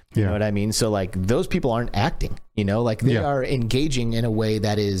place. You know what I mean? So like those people aren't acting, like they are engaging in a way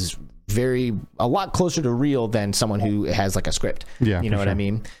that is a lot closer to real than someone who has like a script. You know what I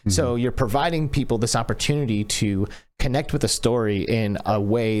mean? So you're providing people this opportunity to connect with a story in a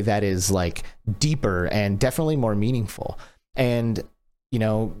way that is like deeper and definitely more meaningful. And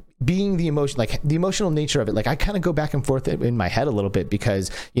being the emotional nature of it, like I kind of go back and forth in my head a little bit, because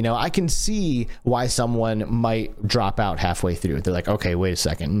I can see why someone might drop out halfway through. They're like, okay, wait a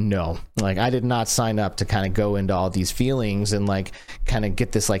second, no, like I did not sign up to kind of go into all these feelings and like kind of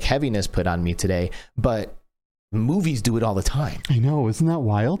get this like heaviness put on me today. But movies do it all the time. I know, isn't that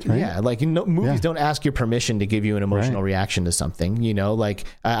wild? Right? Yeah, like movies don't ask your permission to give you an emotional reaction to something. Like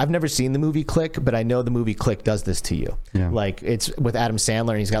I've never seen the movie Click, but I know the movie Click does this to you. Like it's with Adam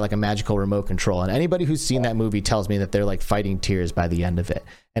Sandler, and he's got like a magical remote control, and anybody who's seen that movie tells me that they're like fighting tears by the end of it.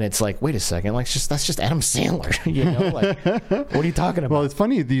 And it's like, wait a second, like that's just Adam Sandler, like what are you talking about? Well, it's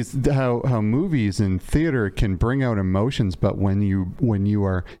funny how movies and theater can bring out emotions, but when you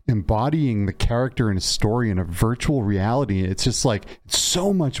are embodying the character in a story in a virtual reality, it's just like it's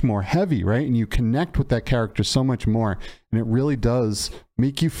so much more heavy, right? And you connect with that character so much more, and it really does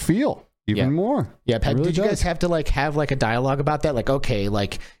make you feel even more. Yeah, Pat, really did you guys have to like have like a dialogue about that? Like, okay,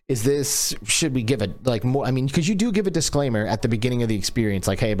 like should we give it like more? I mean, because you do give a disclaimer at the beginning of the experience,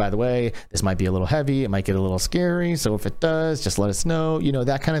 like, hey, by the way, this might be a little heavy, it might get a little scary, so if it does, just let us know,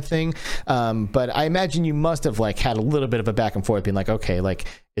 that kind of thing. But I imagine you must have like had a little bit of a back and forth, being like, okay, like,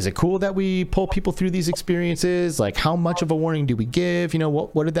 is it cool that we pull people through these experiences? Like, how much of a warning do we give?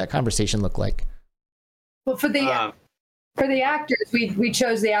 What did that conversation look like? Well, for the actors, we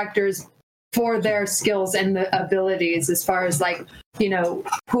chose the actors for their skills and the abilities, as far as like, you know,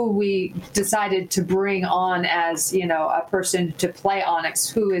 who we decided to bring on as, you know, a person to play Onyx,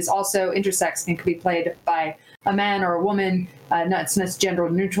 who is also intersex and can be played by a man or a woman. It's gender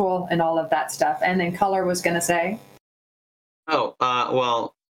neutral and all of that stuff. And then Color was going to say. Oh,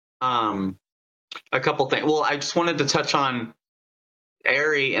 a couple things. Well, I just wanted to touch on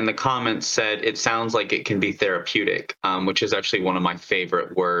Ari in the comments said it sounds like it can be therapeutic, which is actually one of my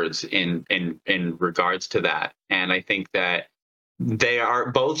favorite words in regards to that. And I think that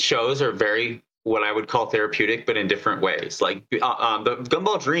both shows are very what I would call therapeutic, but in different ways. Like the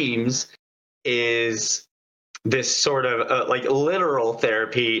Gumball Dreams is this sort of like literal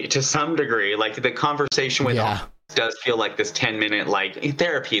therapy to some degree. Like the conversation with does feel like this 10-minute like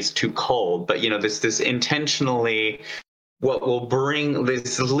therapy is too cold, but you know this intentionally. What will bring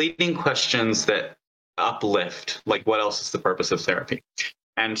these leading questions that uplift, like what else is the purpose of therapy?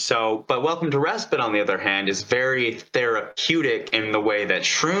 And so, but Welcome to Respite, on the other hand, is very therapeutic in the way that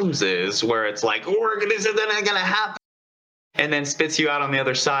Shrooms is, where it's like, this isn't going to happen. And then spits you out on the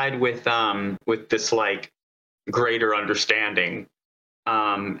other side with this like greater understanding.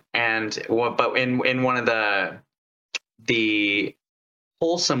 But in one of the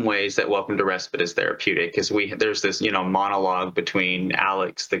wholesome ways that Welcome to Respite is therapeutic is there's this, you know, monologue between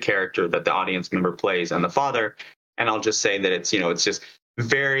Alex, the character that the audience member plays, and the father. And I'll just say that it's, you know, it's just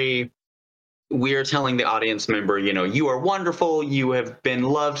very, we are telling the audience member, you know, you are wonderful. You have been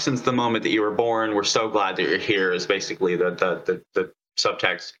loved since the moment that you were born. We're so glad that you're here is basically the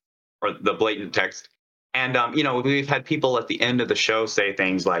subtext or the blatant text. And, you know, we've had people at the end of the show say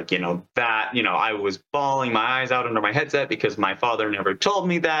things like, you know, that, you know, I was bawling my eyes out under my headset because my father never told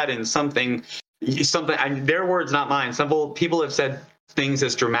me that, and something, their words, not mine. Some people have said things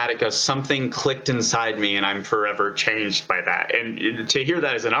as dramatic as something clicked inside me and I'm forever changed by that. And to hear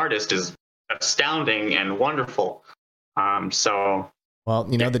that as an artist is astounding and wonderful. Well,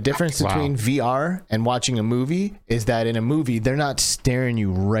 you know, the difference between VR and watching a movie is that in a movie, they're not staring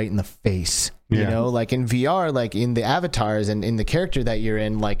you right in the face. You know, like in VR, like in the avatars and in the character that you're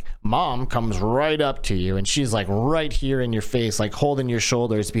in, like mom comes right up to you and she's like right here in your face, like holding your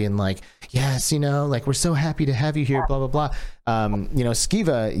shoulders, being like, yes, you know, like we're so happy to have you here, blah, blah, blah. You know,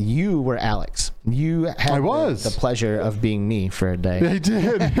 Skiva, you were Alex. You had the pleasure of being me for a day. I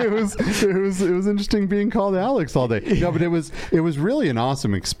did. It was interesting being called Alex all day. No, but it was really an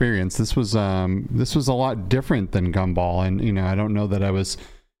awesome experience. This was a lot different than Gumball, and you know, I don't know that I was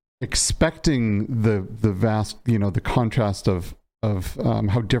expecting the vast, you know, the contrast of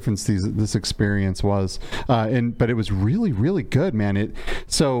how different this experience was, but it was really, really good, man. It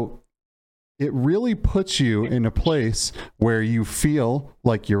really puts you in a place where you feel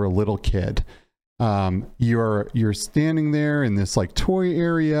like you're a little kid. You're standing there in this like toy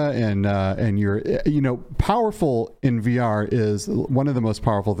area, and you're, you know, powerful in VR is one of the most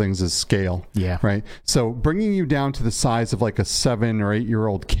powerful things is scale. Yeah. Right. So bringing you down to the size of like a 7 or 8 year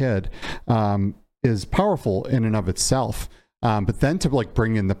old kid is powerful in and of itself. But then to like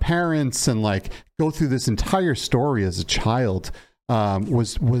bring in the parents and like go through this entire story as a child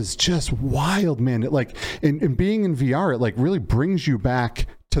was just wild, man. It like in being in VR, it like really brings you back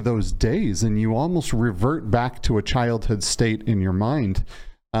to those days, and you almost revert back to a childhood state in your mind.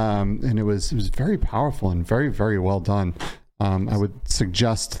 And it was very powerful and very, very well done. I would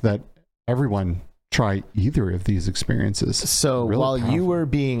suggest that everyone try either of these experiences. So really while powerful. You were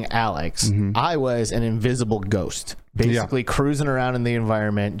being Alex, I was an invisible ghost, basically cruising around in the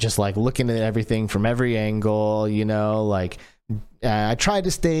environment, just like looking at everything from every angle, you know, like I tried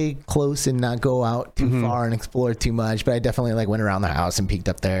to stay close and not go out too far and explore too much, but I definitely like went around the house and peeked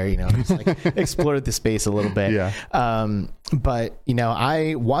up there, you know, just like explored the space a little bit. Yeah. But you know,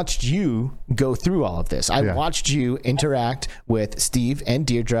 I watched you go through all of this. I watched you interact with Steve and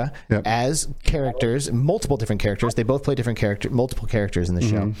Deirdre as characters, multiple different characters. They both play multiple characters in the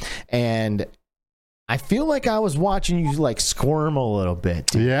show. And I feel like I was watching you like squirm a little bit.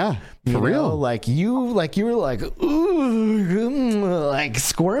 Dude. Yeah, for real. Like you were like, ooh, like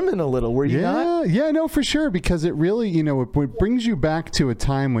squirming a little. Were you not? Yeah, no, for sure. Because it really, you know, it brings you back to a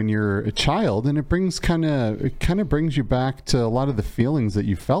time when you're a child, and it kind of brings you back to a lot of the feelings that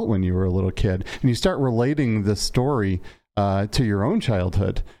you felt when you were a little kid, and you start relating the story to your own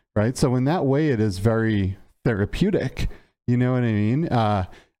childhood, right? So in that way, it is very therapeutic. You know what I mean?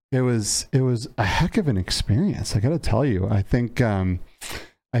 It was a heck of an experience. I got to tell you. I think,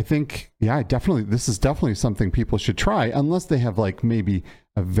 definitely, this is definitely something people should try, unless they have like maybe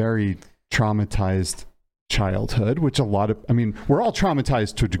a very traumatized childhood, which we're all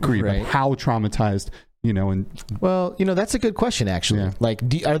traumatized to a degree, but how traumatized And well, that's a good question, actually. Yeah. Like,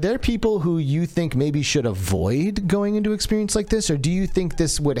 are there people who you think maybe should avoid going into experience like this, or do you think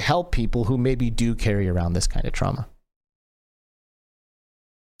this would help people who maybe do carry around this kind of trauma?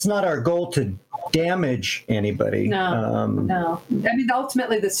 It's not our goal to damage anybody. No. I mean,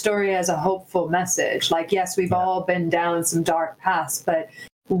 ultimately, the story has a hopeful message. Like, yes, we've all been down some dark paths, but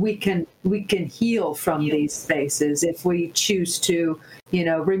we can heal from these spaces if we choose to,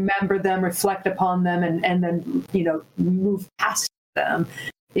 remember them, reflect upon them, and then, move past them.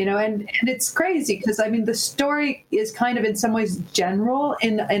 And it's crazy because, I mean, the story is kind of in some ways general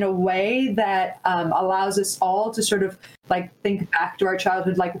in a way that allows us all to sort of like think back to our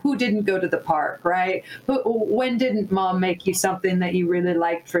childhood, like who didn't go to the park, right? When didn't mom make you something that you really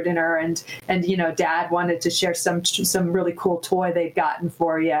liked for dinner, and dad wanted to share some really cool toy they'd gotten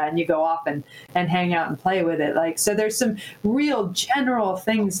for you, and you go off and hang out and play with it. Like, so there's some real general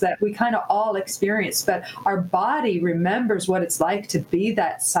things that we kind of all experience, but our body remembers what it's like to be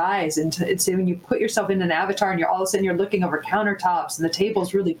that size. And it's when you put yourself in an avatar and you're all of a sudden you're looking over countertops and the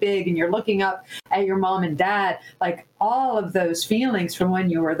table's really big and you're looking up at your mom and dad, like all of those feelings from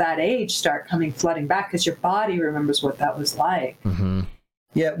when you were that age start coming flooding back because your body remembers what that was like. Mm-hmm.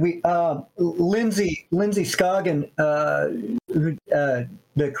 Yeah, we Lindsay Scoggin,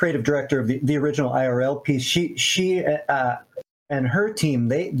 the creative director of the original IRL piece, she and her team,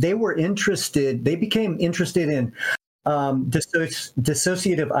 they were interested. They became interested in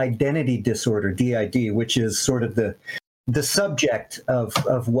dissociative identity disorder, DID, which is sort of the subject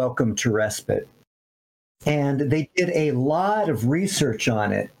of Welcome to Respite. And they did a lot of research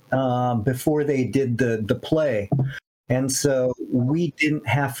on it before they did the play. And so we didn't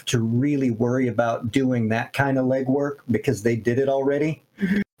have to really worry about doing that kind of legwork because they did it already.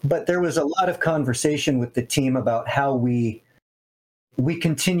 Mm-hmm. But there was a lot of conversation with the team about how we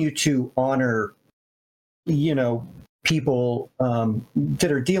continue to honor, people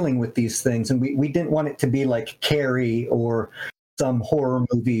that are dealing with these things. And we didn't want it to be like Carrie or some horror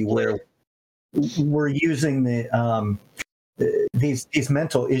movie where we're using these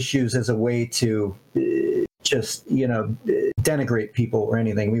mental issues as a way to just denigrate people or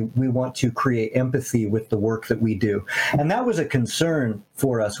anything. We want to create empathy with the work that we do, and that was a concern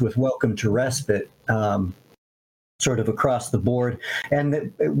for us with Welcome to Respite, sort of across the board.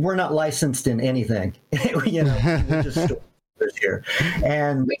 And we're not licensed in anything, we're just storytellers here.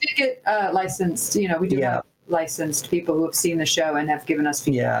 And we did get licensed. We do have licensed people who have seen the show and have given us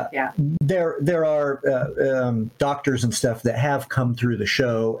feedback. Yeah. There are doctors and stuff that have come through the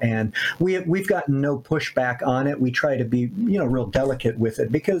show, and we've gotten no pushback on it. We try to be real delicate with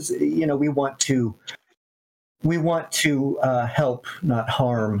it because we want to help, not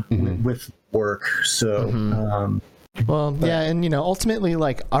harm, with work. So and ultimately,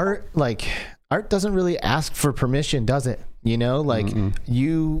 like art doesn't really ask for permission, does it?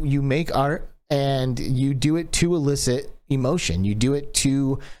 You make art and you do it to elicit emotion. You do it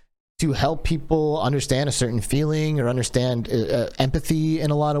to help people understand a certain feeling or understand empathy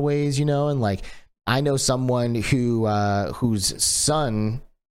in a lot of ways, and like I know someone whose son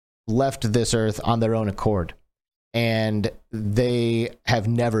left this earth on their own accord, and they have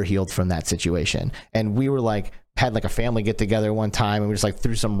never healed from that situation. And we were had a family get together one time, and we just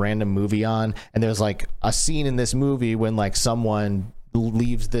threw some random movie on, and there's a scene in this movie when someone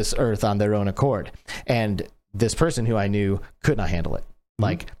leaves this earth on their own accord, and this person who I knew could not handle it.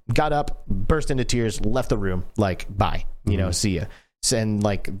 Got up, burst into tears, left the room, bye, see ya. And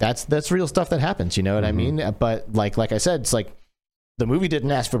that's real stuff that happens, you know what I mean? But like I said, it's the movie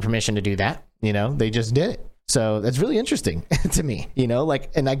didn't ask for permission to do that, they just did it. So that's really interesting to me,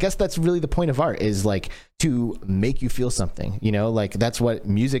 and I guess that's really the point of art is to make you feel something, that's what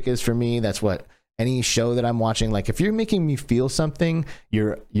music is for me. That's what any show that I'm watching, if you're making me feel something,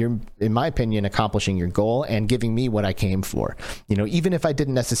 you're in my opinion accomplishing your goal and giving me what I came for. Even if I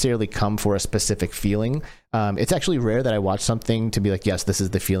didn't necessarily come for a specific feeling, it's actually rare that I watch something to be yes, this is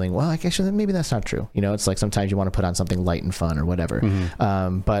the feeling. Well, actually maybe that's not true. It's sometimes you want to put on something light and fun or whatever.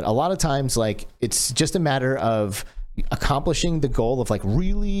 But a lot of times it's just a matter of accomplishing the goal of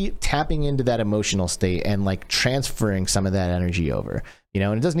really tapping into that emotional state and transferring some of that energy over,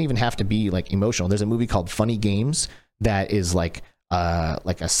 and it doesn't even have to be emotional. There's a movie called Funny Games that is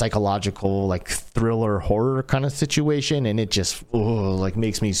a psychological thriller horror kind of situation, and it just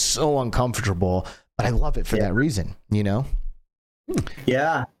makes me so uncomfortable, but I love it for that reason.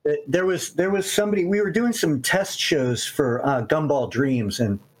 Yeah, there was somebody, we were doing some test shows for Gumball Dreams,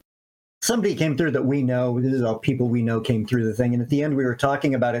 and somebody came through that we know. This is all people we know came through the thing. And at the end, we were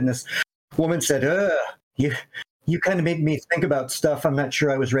talking about it. And this woman said, you kind of made me think about stuff I'm not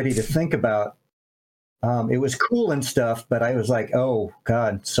sure I was ready to think about. It was cool and stuff, but I was like, oh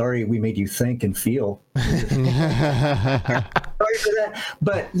God, sorry we made you think and feel. Sorry for that.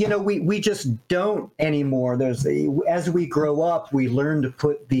 But we just don't anymore. As we grow up, we learn to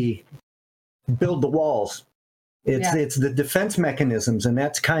build the walls. It's the defense mechanisms, and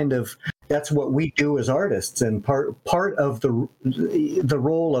that's what we do as artists. And part of the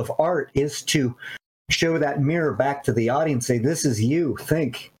role of art is to show that mirror back to the audience, say, this is you,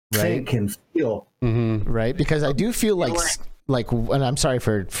 think and feel. Right, because I do feel like, and I'm sorry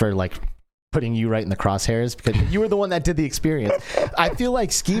for like putting you right in the crosshairs, because you were the one that did the experience. I feel like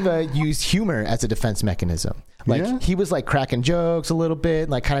Skiva used humor as a defense mechanism. Like he was like cracking jokes a little bit,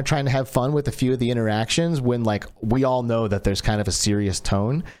 like kind of trying to have fun with a few of the interactions when like we all know that there's kind of a serious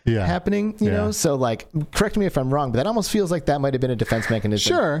tone happening, you know? So like, correct me if I'm wrong, but that almost feels like that might have been a defense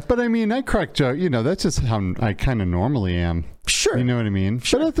mechanism. Sure. But I mean, I crack joke, that's just how I kind of normally am. Sure. You know what I mean?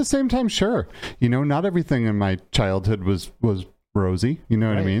 Sure. But at the same time, sure. Not everything in my childhood was rosy. You know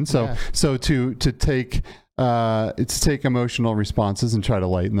what I mean? So, to take emotional responses and try to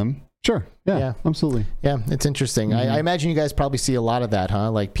lighten them. Sure. Yeah, absolutely. Yeah, it's interesting. I imagine you guys probably see a lot of that,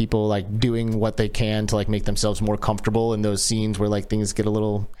 huh? Like people like doing what they can to like make themselves more comfortable in those scenes where like things get a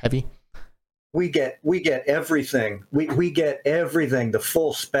little heavy. We get everything. We get everything, the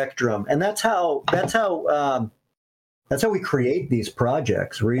full spectrum, and that's how we create these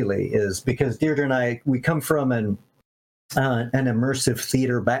projects. Really, is because Deirdre and I, we come from an immersive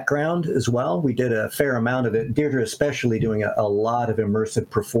theater background as well. We did a fair amount of it. Deirdre especially doing a lot of immersive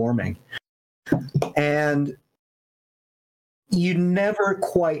performing. And you never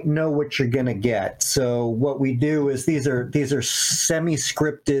quite know what you're going to get. So what we do is these are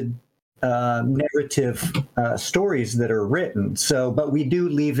semi-scripted narrative stories that are written. So, but we do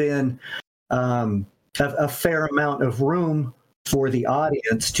leave in a fair amount of room for the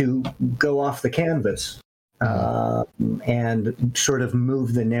audience to go off the canvas. And sort of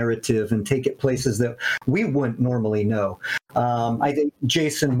move the narrative and take it places that we wouldn't normally know. I think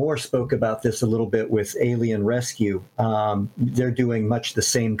Jason Moore spoke about this a little bit with Alien Rescue. They're doing much the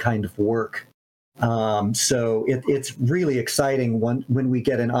same kind of work. So it's really exciting when we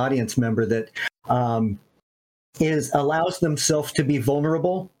get an audience member that allows themselves to be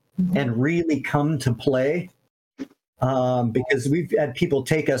vulnerable and really come to play. Because we've had people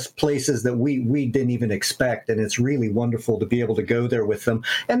take us places that we didn't even expect, and it's really wonderful to be able to go there with them.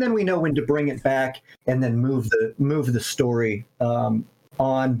 And then we know when to bring it back and then move the story on.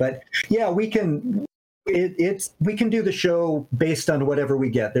 But yeah, we can do the show based on whatever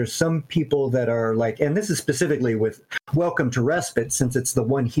we get. There's some people that are like, and this is specifically with Welcome to Respite, since it's the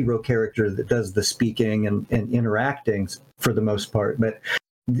one hero character that does the speaking and interacting for the most part. But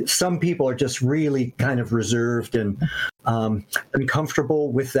some people are just really kind of reserved and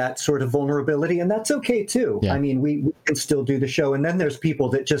uncomfortable with that sort of vulnerability, and that's okay too. I mean, we can still do the show. And then there's people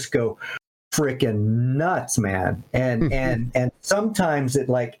that just go freaking nuts, man. And sometimes it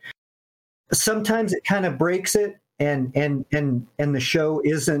kind of breaks it, and the show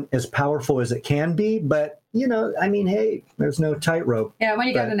isn't as powerful as it can be. But I mean, hey, there's no tightrope. Yeah, when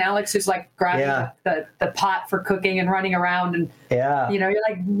you got an Alex who's like grabbing the pot for cooking and running around, and you're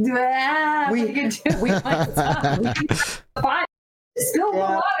like, what are you gonna do? Spill the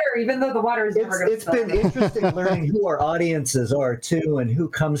water, even though the water is never going to spill. It's been interesting learning who our audiences are too, and who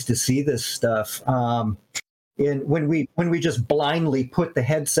comes to see this stuff. And when we just blindly put the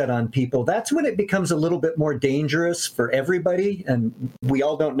headset on people, that's when it becomes a little bit more dangerous for everybody, and we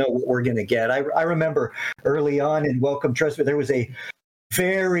all don't know what we're going to get. I remember early on in Welcome to Respite, there was a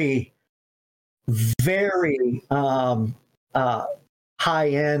very, very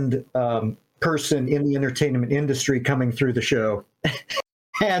high-end person in the entertainment industry coming through the show,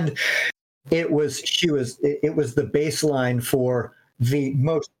 and it was the baseline for the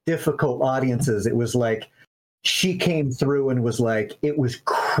most difficult audiences. It was like, she came through and was like, it was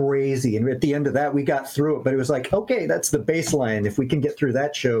crazy. And at the end of that, we got through it. But it was like, okay, that's the baseline. If we can get through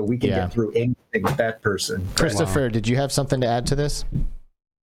that show, we can get through anything with that person. Christopher, did you have something to add to this?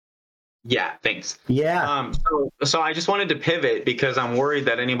 Yeah, thanks. Yeah. So I just wanted to pivot because I'm worried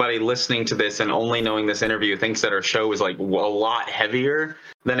that anybody listening to this and only knowing this interview thinks that our show is like a lot heavier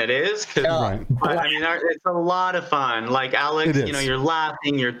than it is. I mean, it's a lot of fun. Like Alex, you're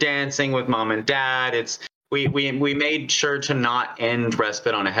laughing, you're dancing with mom and dad. We made sure to not end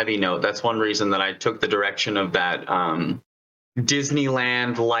Respite on a heavy note. That's one reason that I took the direction of that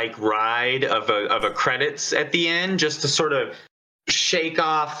Disneyland-like ride of a credits at the end, just to sort of shake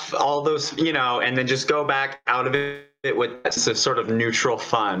off all those, and then just go back out of it with a sort of neutral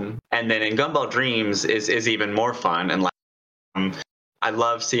fun. And then in Gumball Dreams is even more fun and I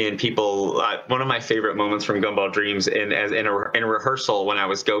love seeing people. One of my favorite moments from Gumball Dreams in a rehearsal when I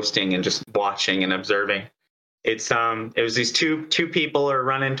was ghosting and just watching and observing. It was these two people are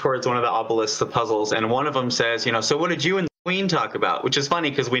running towards one of the obelisks, the puzzles, and one of them says, so what did you and the Queen talk about? Which is funny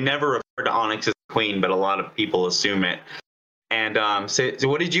because we never refer to Onyx as the Queen, but a lot of people assume it. And so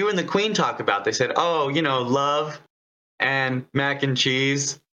what did you and the Queen talk about? They said, love and mac and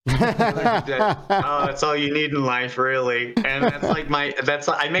cheese. That's all you need in life, really. And that's like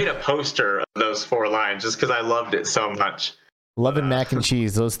I made a poster of those 4 lines just because I loved it so much. Love and mac and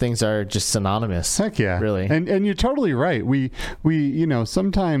cheese, those things are just synonymous. Heck yeah. Really. And you're totally right. We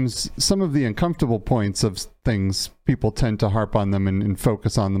sometimes some of the uncomfortable points of things, people tend to harp on them and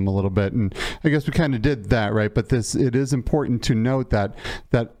focus on them a little bit. And I guess we kind of did that, right? But it is important to note that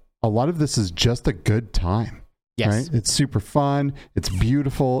a lot of this is just a good time. Yes. Right? It's super fun. It's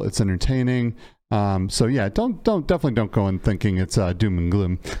beautiful. It's entertaining. So yeah, definitely don't go in thinking it's doom and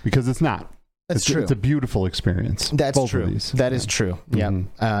gloom, because it's not. That's true. It's a beautiful experience. That's both true. Of these. That is true. Yeah,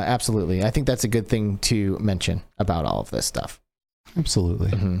 absolutely. I think that's a good thing to mention about all of this stuff.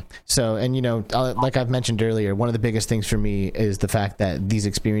 Absolutely. Mm-hmm. So, and like I've mentioned earlier, one of the biggest things for me is the fact that these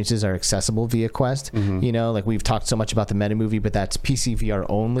experiences are accessible via Quest. Like we've talked so much about the meta movie, but that's PC VR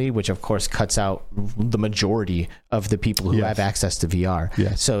only, which of course cuts out the majority of the people who have access to VR.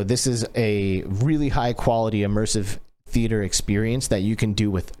 Yes. So this is a really high quality immersive theater experience that you can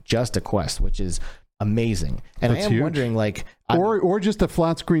do with just a Quest, which is amazing. And That's I am huge. wondering, like, or just a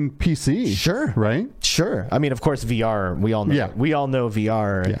flat screen PC. Sure. Right? Sure. I mean, of course, VR, we all know. Yeah. We all know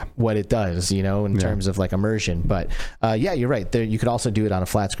VR, what it does, in terms of like immersion. But you're right. There, you could also do it on a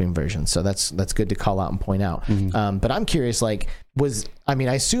flat screen version. So that's good to call out and point out. But I'm curious, like, I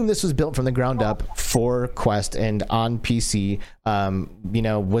assume this was built from the ground up for Quest and on PC.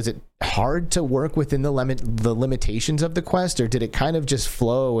 Was it hard to work within the limitations of the Quest, or did it kind of just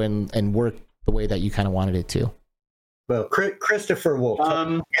flow and work the way that you kind of wanted it to? Well, Christopher will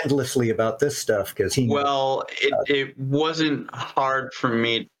talk endlessly about this stuff because he. Well, it wasn't hard for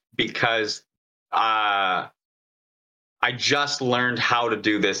me because I just learned how to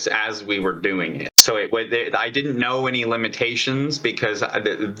do this as we were doing it. So I didn't know any limitations because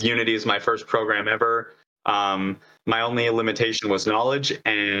Unity is my first program ever. My only limitation was knowledge,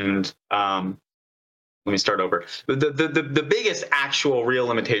 and let me start over. The biggest actual real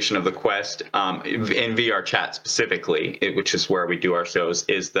limitation of the Quest in VR chat specifically, which is where we do our shows,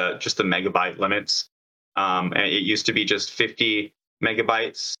 is just the megabyte limits. And it used to be just 50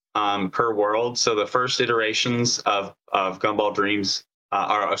 megabytes per world. So the first iterations of Gumball Dreams,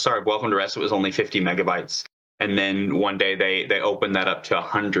 Welcome to Rest, it was only 50 megabytes. And then one day they opened that up to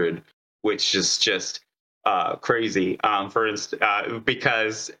 100, which is just crazy, for instance,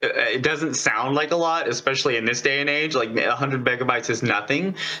 because it doesn't sound like a lot, especially in this day and age. Like 100 megabytes is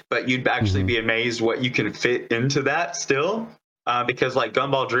nothing, but you'd actually be amazed what you can fit into that still. Because like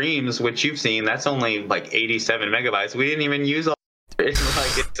Gumball Dreams, which you've seen, that's only like 87 megabytes. We didn't even use all.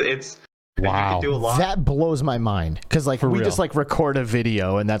 It's wow. You can do a lot. That blows my mind because like we just like record a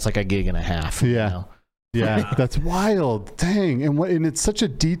video and that's like a gig and a half. Yeah. Yeah, that's wild. Dang. And it's such a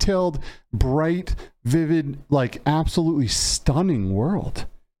detailed, bright, vivid, like absolutely stunning world.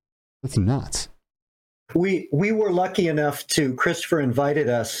 That's nuts. We were lucky enough to, Christopher invited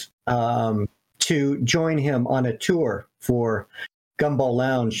us to join him on a tour for Gumball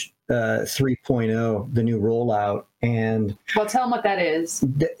Lounge 3.0, the new rollout. And well, tell him what that is.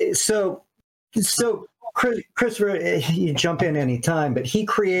 So Christopher, you jump in anytime, but he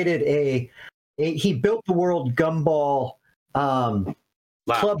created he built the world Gumball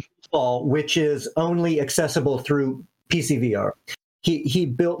Club Ball, which is only accessible through PC VR. He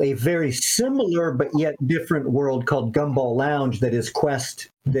built a very similar but yet different world called Gumball Lounge that is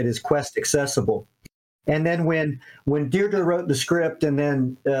Quest accessible. And then when Deirdre wrote the script, and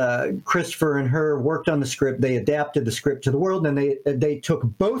then Christopher and her worked on the script, they adapted the script to the world, and they took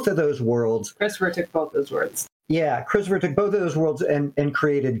both of those worlds. Christopher took both those words. Yeah, Christopher took both of those worlds and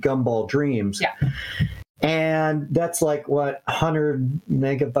created Gumball Dreams. Yeah. And that's like, what, 100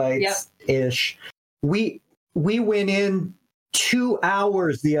 megabytes ish. We went in 2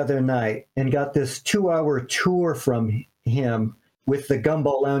 hours the other night and got this 2-hour tour from him with the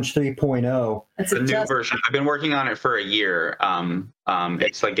Gumball Lounge 3.0. It's a new version. I've been working on it for a year.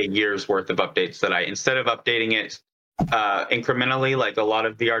 It's like a year's worth of updates that instead of updating it incrementally like a lot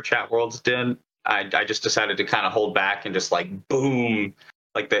of VR chat worlds did, I just decided to kind of hold back and just like boom,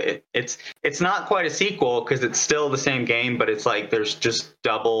 like it's not quite a sequel because it's still the same game, but it's like there's just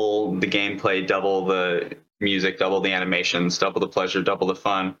double the gameplay, double the music, double the animations, double the pleasure, double the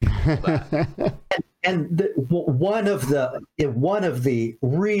fun. And one of the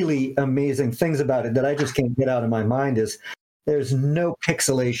really amazing things about it that I just can't get out of my mind is there's no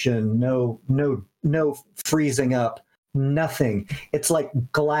pixelation, no freezing up, nothing. It's like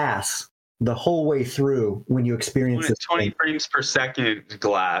glass the whole way through when you experience it. 20 frames per second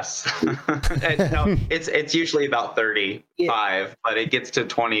glass. No, it's usually about 35, but it gets to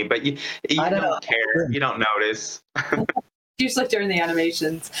 20. But you don't care. You don't notice. Usually during the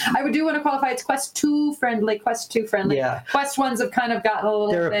animations. I would do want to qualify it's Quest 2 friendly. Yeah. Quest 1s have kind of gotten a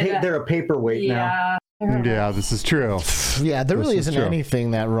little they're a paperweight now. Yeah, this is true. Yeah, there really isn't anything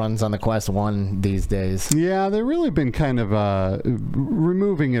that runs on the Quest 1 these days. Yeah, they've really been kind of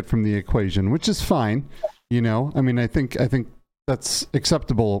removing it from the equation, which is fine. You know, I mean, I think that's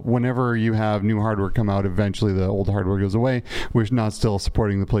acceptable. Whenever you have new hardware come out, eventually the old hardware goes away. We're not still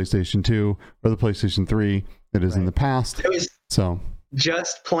supporting the PlayStation 2 or the PlayStation 3 that is in the past. So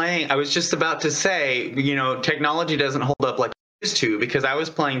just playing. I was just about to say, you know, technology doesn't hold up like it used to, because I was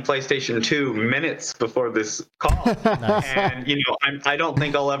playing PlayStation 2 minutes before this call. Nice. And you know, I don't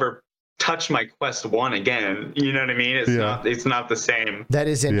think I'll ever touch my Quest 1 again. You know what I mean? It's not the same. That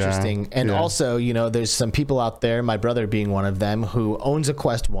is interesting. And also, you know, there's some people out there, my brother being one of them, who owns a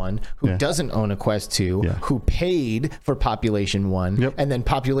Quest 1, who doesn't own a Quest 2, who paid for Population 1, and then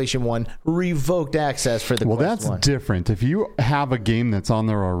Population 1 revoked access for the Quest 1. Well, that's different. If you have a game that's on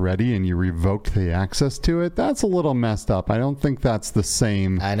there already and you revoked the access to it, that's a little messed up. I don't think that's the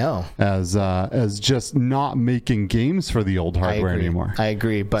same as just not making games for the old hardware anymore. I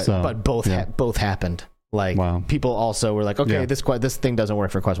agree, but both happened. Like people also were like, okay, this thing doesn't work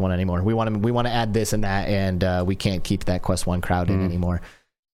for Quest 1 anymore. We want to add this and that, and we can't keep that Quest 1 crowd in anymore.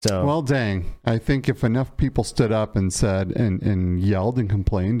 So well, dang, I think if enough people stood up and said and yelled and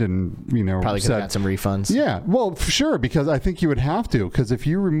complained, and you know, probably could have got some refunds. Yeah, well, for sure, because I think you would have to, because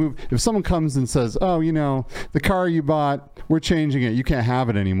if someone comes and says, oh, you know, the car you bought, we're changing it, you can't have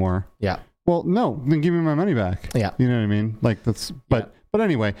it anymore. Yeah. Well, no, then give me my money back. Yeah. You know what I mean? Like that's But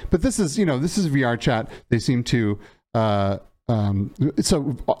anyway, this is VR chat. They seem to. So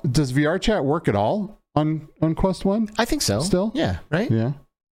does VR chat work at all on Quest 1? I think so. Still? Yeah. Right? Yeah.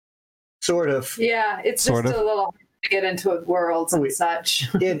 Sort of. Yeah, it's just a little hard to get into worlds and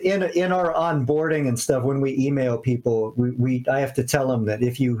such. In our onboarding and stuff, when we email people, I have to tell them that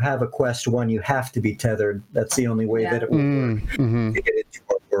if you have a Quest 1, you have to be tethered. That's the only way that it will work to get into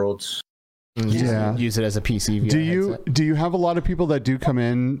our worlds. Use it as a PC VR do you have a lot of people that do come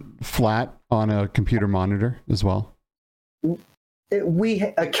in flat on a computer monitor as well? We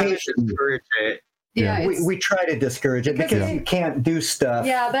occasionally discourage it. Yeah, we try to discourage it because you can't do stuff.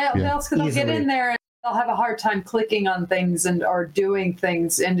 Yeah, they'll get in there and they'll have a hard time clicking on things or doing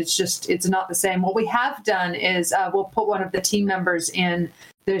things, and it's not the same. What we have done is we'll put one of the team members in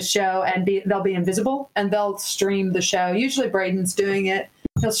the show, and they'll be invisible, and they'll stream the show. Usually Braden's doing it.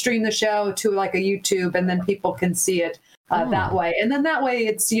 He'll stream the show to like a YouTube, and then people can see it that way. And then that way,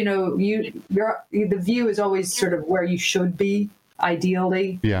 it's the view is always sort of where you should be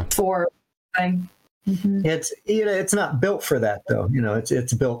ideally for thing. Mm-hmm. It's not built for that though. You know,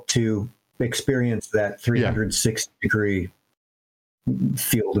 it's built to experience that 360 degree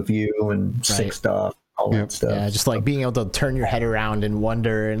field of view and sync off, all that stuff. Yeah, just like being able to turn your head around and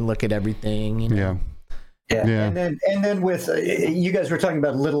wonder and look at everything. You know? Yeah. And then with you guys were talking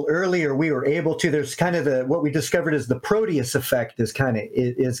about a little earlier, we were able to. There's kind of what we discovered is the Proteus effect is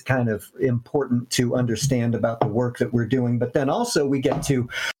kind of important to understand about the work that we're doing. But then also we get to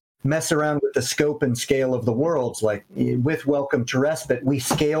mess around with the scope and scale of the worlds. Like with Welcome to Respite, we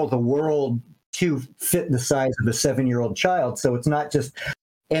scale the world to fit the size of a 7-year-old child. So it's not just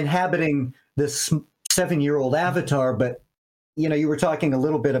inhabiting this 7-year-old avatar, but you were talking a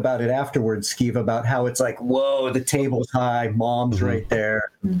little bit about it afterwards, Steve, about how it's like, whoa, the table's high, mom's right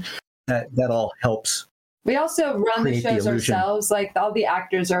there. That all helps. We also run the shows ourselves. Like all the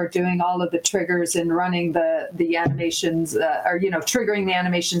actors are doing all of the triggers and running the animations, or triggering the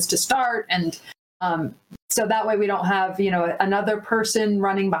animations to start, and so that way we don't have another person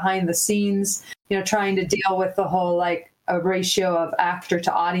running behind the scenes, trying to deal with the whole like a ratio of actor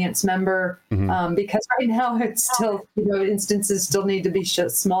to audience member, because right now it's still instances still need to be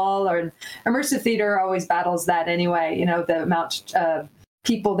small, or immersive theater always battles that anyway. The amount of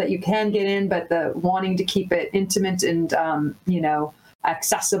people that you can get in, but the wanting to keep it intimate and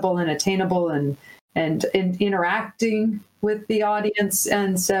accessible and attainable and interacting with the audience.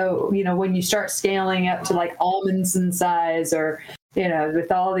 And so when you start scaling up to like almonds in size or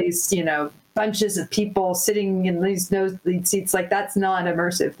with all these, bunches of people sitting in these nosebleed seats. Like, that's not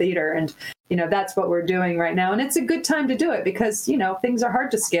immersive theater. And, that's what we're doing right now. And it's a good time to do it because, things are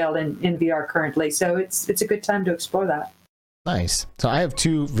hard to scale in VR currently. So it's a good time to explore that. Nice. So I have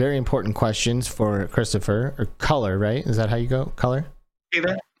two very important questions for Christopher. Or Color, right? Is that how you go? Color?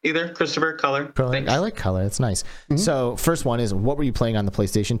 Either Christopher, Color. I like Color. It's nice. Mm-hmm. So first one is, what were you playing on the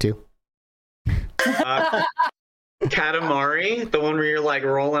PlayStation 2? Katamari, the one where you're like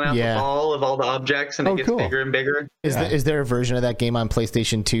rolling out the ball of all the objects and it gets bigger and bigger. Is there a version of that game on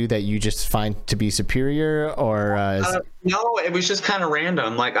PlayStation 2 that you just find to be superior, or no? It was just kind of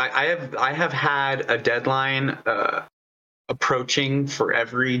random. Like I have had a deadline approaching for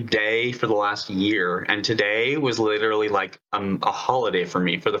every day for the last year, and today was literally like a holiday for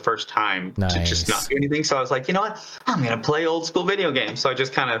me for the first time to just not do anything. So I was like, you know what, I'm gonna play old school video games. So I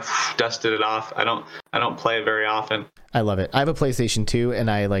just kind of dusted it off. I don't play it very often. I love it. I have a PlayStation 2 and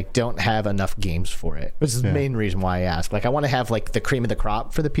I don't have enough games for it, which is the main reason why I ask. Like, I want to have like the cream of the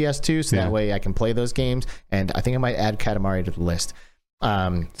crop for the PS2, so that way I can play those games. And I think I might add Katamari to the list.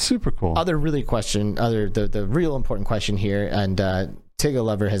 Super cool. The real important question here, and Tiga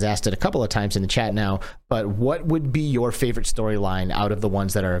Lover has asked it a couple of times in the chat now, but what would be your favorite storyline out of the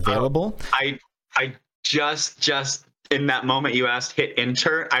ones that are available? I just in that moment you asked, hit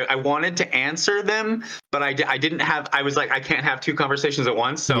enter. I wanted to answer them, but I didn't have. I was like, I can't have two conversations at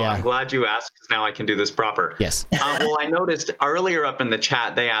once. So I'm glad you asked, because now I can do this proper. Yes. Well, I noticed earlier up in the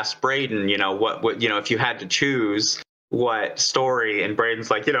chat they asked Braden, what if you had to choose what story, and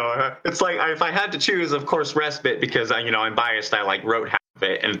Braden's like, it's like, if I had to choose, of course, Respite, because I'm biased. I wrote half of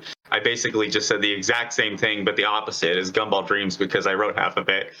it, and I basically just said the exact same thing, but the opposite is Gumball Dreams, because I wrote half of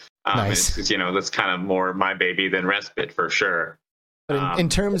it. Nice. It's, that's kind of more my baby than Respite for sure. But in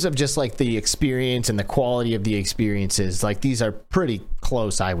terms of just like the experience and the quality of the experiences, like these are pretty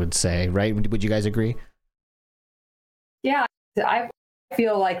close, I would say, right? Would you guys agree? Yeah, I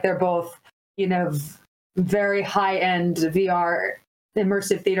feel like they're both, very high-end VR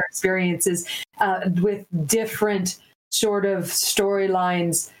immersive theater experiences with different sort of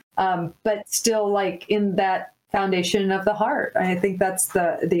storylines, but still like in that foundation of the heart. I think that's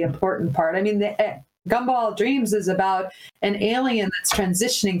the important part. I mean, Gumball Dreams is about an alien that's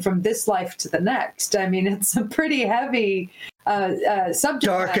transitioning from this life to the next. I mean, it's a pretty heavy subject.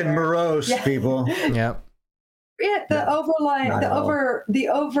 Dark and morose, people. Yeah. Yeah, the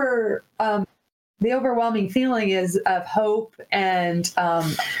overwhelming feeling is of hope and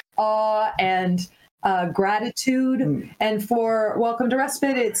awe and gratitude. And for Welcome to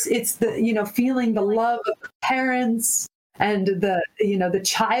Respite, it's the feeling the love of the parents and the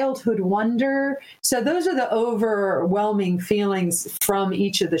childhood wonder. So those are the overwhelming feelings from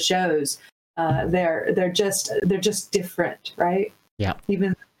each of the shows. They're just different, right? Yeah.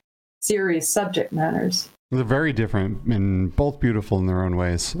 Even serious subject matters. They're very different and both beautiful in their own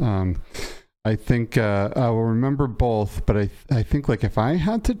ways. I think I will remember both, but I think like if I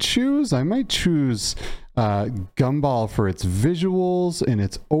had to choose, I might choose Gumball for its visuals and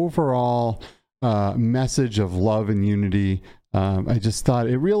its overall message of love and unity. I just thought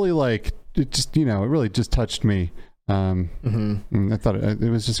it really it really just touched me. I thought it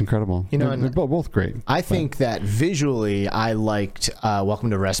was just incredible. They're both great. I think that visually, I liked Welcome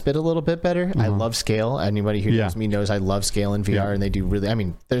to Respite a little bit better. I love scale. Anybody who knows me knows I love scale in VR, and they do really. I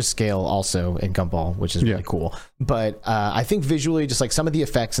mean, there's scale also in Gumball, which is really cool. But I think visually, just like some of the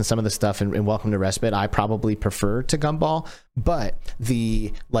effects and some of the stuff in Welcome to Respite, I probably prefer to Gumball. But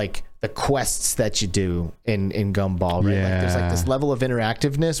the quests that you do in Gumball, right? Like, there's like this level of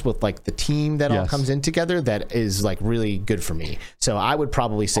interactiveness with like the team that all comes in together that is like really good for me. So I would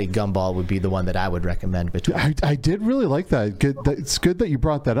probably say Gumball would be the one that I would recommend between. I did really like that. It's good that you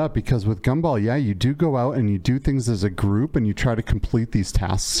brought that up, because with Gumball, you do go out and you do things as a group and you try to complete these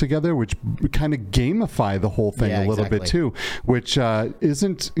tasks together, which kind of gamify the whole thing a little bit too, which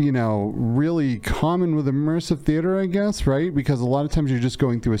isn't, really common with immersive theater, I guess, right? Because a lot of times you're just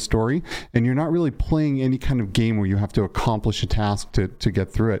going through a story and you're not really playing any kind of game where you have to accomplish a task to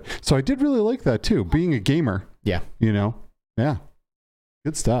get through it. So I did really like that too, being a gamer. Good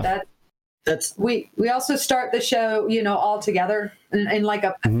stuff. We also start the show all together in like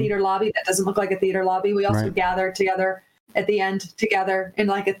a theater lobby that doesn't look like a theater lobby. We also gather together at the end together in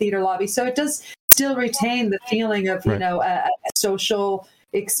like a theater lobby, so it does still retain the feeling of a social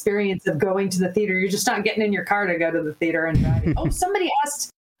experience of going to the theater. You're just not getting in your car to go to the theater and driving. Somebody asked,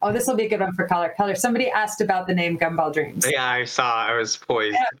 this will be a good one for Color. Somebody asked about the name Gumball Dreams. Yeah, I saw. I was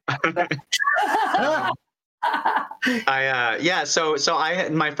poised. So I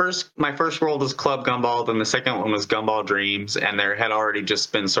had my first world was Club Gumball, then the second one was Gumball Dreams, and there had already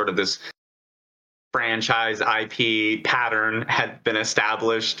just been sort of this franchise IP pattern had been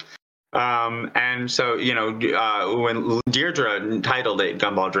established. And so, when Deirdre titled it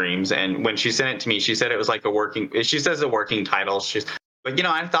Gumball Dreams, and when she sent it to me, she said it was like she says a working title. But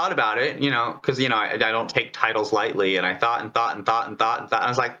I thought about it, because I don't take titles lightly, and I thought. I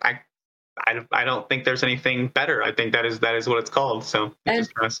was like, I don't think there's anything better. I think that is what it's called. So it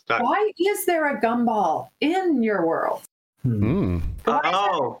just kind of stuck. Why is there a gumball in your world?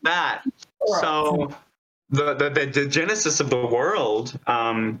 Oh, that. So the genesis of the world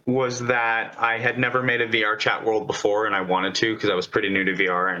was that I had never made a VR chat world before, and I wanted to because I was pretty new to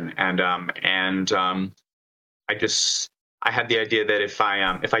VR, and I had the idea that if I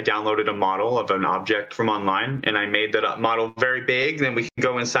downloaded a model of an object from online and I made that model very big, then we could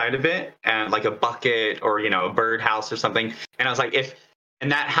go inside of it, and like a bucket or a birdhouse or something. And I was like,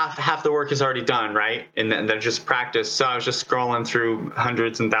 and that half the work is already done, right? And then just practice. So I was just scrolling through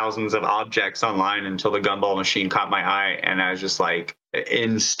hundreds and thousands of objects online until the gumball machine caught my eye, and I was just like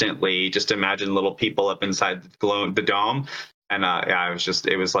instantly just imagine little people up inside the dome, and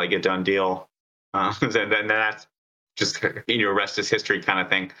it was like a done deal. And then that's just rest is history kind of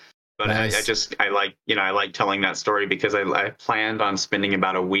thing. But nice. I like telling that story because I planned on spending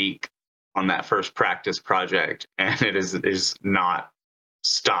about a week on that first practice project, and it is not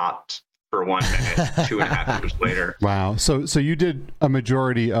stopped for 1 minute 2.5 years later. Wow. So you did a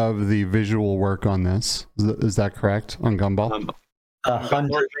majority of the visual work on this. Is that correct on Gumball?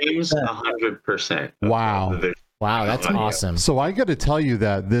 100%. Wow. Wow, that's awesome. So I got to tell you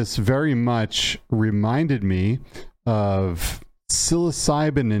that this very much reminded me of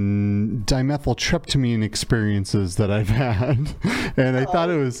psilocybin and dimethyltryptamine experiences that I've had, and I thought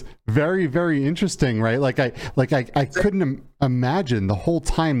it was very, very interesting. Right? Like I couldn't imagine the whole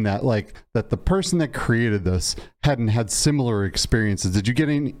time that the person that created this hadn't had similar experiences. Did you get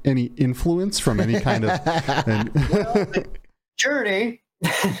any influence from any kind of journey?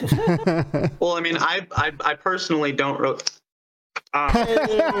 Well, I mean, I personally don't really. So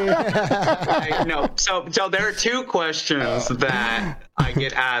there are two questions that I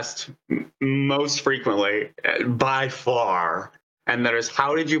get asked most frequently by far, and that is,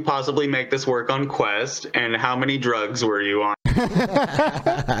 how did you possibly make this work on Quest, and how many drugs were you on? And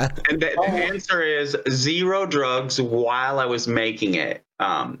the answer is 0 drugs while I was making it,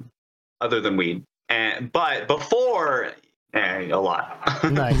 other than weed. But before. A lot.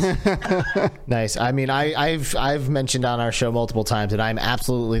 Nice. I mean, I've mentioned on our show multiple times that I'm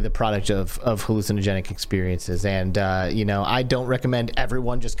absolutely the product of hallucinogenic experiences, and I don't recommend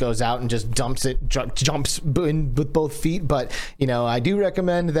everyone just goes out and just jumps in with both feet, but I do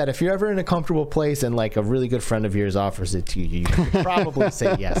recommend that if you're ever in a comfortable place and like a really good friend of yours offers it to you, you can probably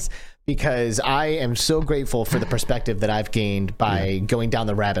say yes. Because I am so grateful for the perspective that I've gained by going down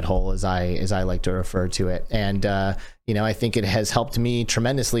the rabbit hole, as I like to refer to it. And, I think it has helped me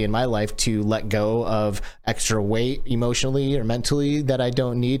tremendously in my life to let go of extra weight emotionally or mentally that I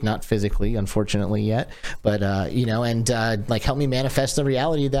don't need, not physically, unfortunately yet, but, help me manifest the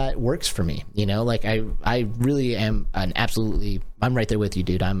reality that works for me. I really am I'm right there with you,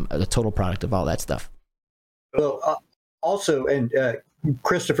 dude. I'm a total product of all that stuff. Well, also, and,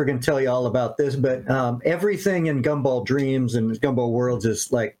 Christopher can tell you all about this, but everything in Gumball Dreams and Gumball Worlds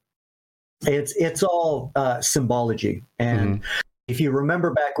is like it's all symbology. And if you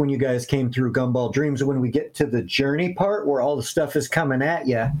remember back when you guys came through Gumball Dreams, when we get to the journey part where all the stuff is coming at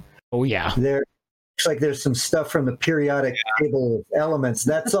you, oh yeah, there looks like there's some stuff from the periodic table of elements.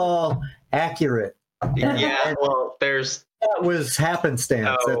 That's all accurate. Yeah, well, that was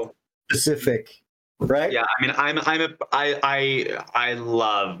happenstance. That's specific. Right. Yeah, I mean, I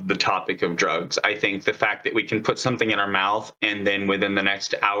love the topic of drugs. I think the fact that we can put something in our mouth and then within the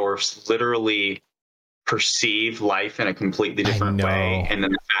next hour literally perceive life in a completely different way, and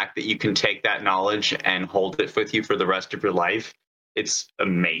then the fact that you can take that knowledge and hold it with you for the rest of your life, it's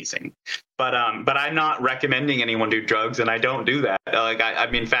amazing. But I'm not recommending anyone do drugs, and I don't do that.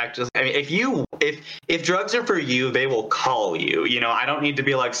 In fact, if drugs are for you, they will call you. I don't need to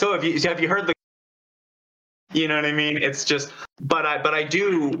be like, so have you heard the. You know what I mean? It's just, but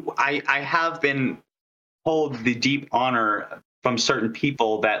I have been told the deep honor from certain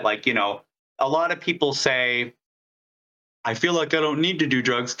people that a lot of people say, I feel like I don't need to do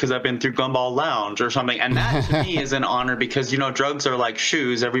drugs because I've been through Gumball Lounge or something. And that to me is an honor because, drugs are like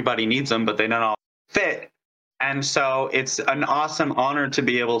shoes. Everybody needs them, but they don't all fit. And so it's an awesome honor to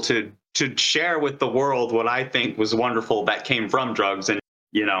be able to share with the world what I think was wonderful that came from drugs. And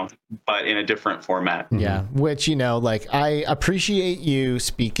but in a different format. Yeah, which like I appreciate you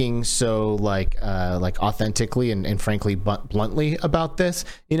speaking so like authentically and frankly bluntly about this.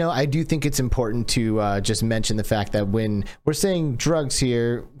 I do think it's important to just mention the fact that when we're saying drugs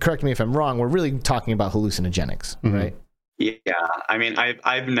here, correct me if I'm wrong, we're really talking about hallucinogenics, right? Yeah, I mean,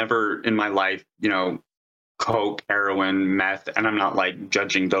 I've never in my life, coke, heroin, meth, and I'm not like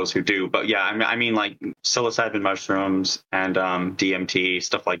judging those who do, but yeah, I mean like psilocybin mushrooms and DMT,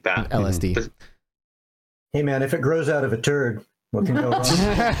 stuff like that. LSD. Hey man, if it grows out of a turd, what can go wrong?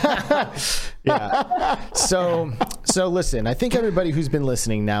 Yeah. So listen, I think everybody who's been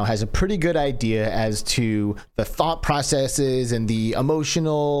listening now has a pretty good idea as to the thought processes and the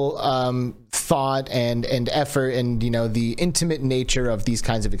emotional thought and effort and the intimate nature of these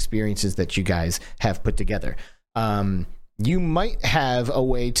kinds of experiences that you guys have put together. You might have a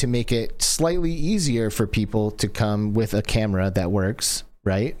way to make it slightly easier for people to come with a camera that works,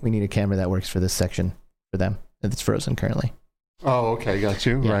 right? We need a camera that works for this section for them. It's frozen currently. Oh, okay, got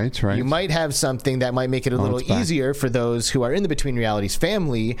you. Yeah. Right. You might have something that might make it a little easier for those who are in the Between Realities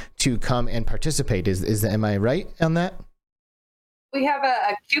family to come and participate. Am I right on that? We have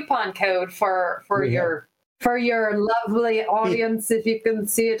a coupon code for your lovely audience, if you can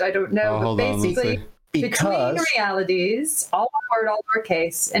see it. I don't know, but basically, Between Realities, all one word, all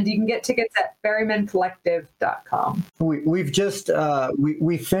lowercase, and you can get tickets at ferrymancollective.com. We've just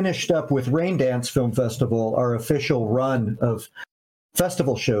we finished up with Rain Dance Film Festival, our official run of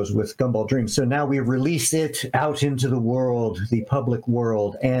festival shows with Gumball Dreams. So now we release it out into the world, the public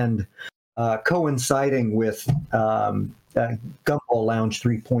world, and coinciding with Gumball Lounge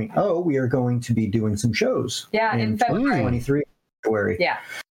 3.0, we are going to be doing some shows. Yeah, in February. 2023 February. Yeah.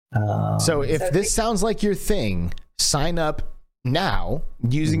 So if this sounds like your thing, sign up now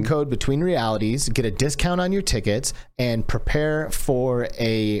using code Between Realities, get a discount on your tickets, and prepare for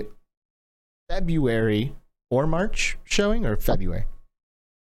a February or March showing, or February.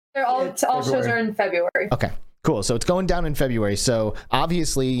 They're all shows are in February. Okay, cool. So it's going down in February. So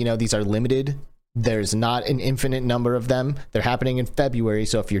obviously, these are limited. There's not an infinite number of them. They're happening in February.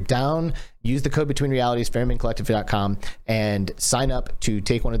 So if you're down, use the code Between Realities, ferrymancollective.com, and sign up to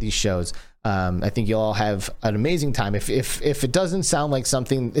take one of these shows. I think you'll all have an amazing time. If it doesn't sound like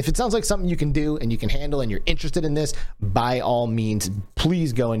something, if it sounds like something you can do and you can handle and you're interested in this, by all means,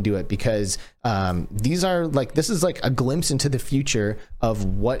 please go and do it, because this is like a glimpse into the future of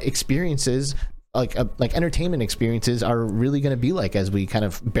what experiences like entertainment experiences are really going to be like as we kind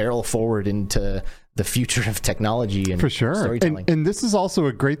of barrel forward into the future of technology and for sure storytelling. And this is also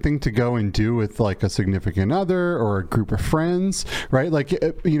a great thing to go and do with like a significant other or a group of friends, right? Like,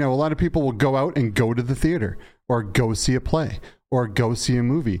 a lot of people will go out and go to the theater or go see a play or go see a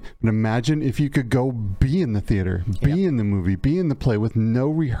movie. But imagine if you could go be in the theater, be in the movie, be in the play with no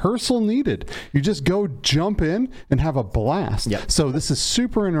rehearsal needed. You just go jump in and have a blast. Yep. So this is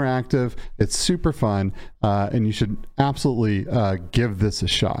super interactive. It's super fun. And you should absolutely give this a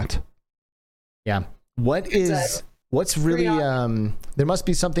shot. Yeah. What's really, there must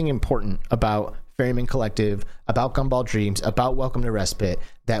be something important about Ferryman Collective, about Gumball Dreams, about Welcome to Respite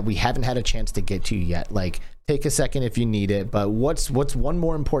that we haven't had a chance to get to yet. Like, take a second if you need it, but what's one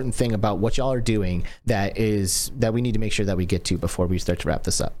more important thing about what y'all are doing that we need to make sure that we get to before we start to wrap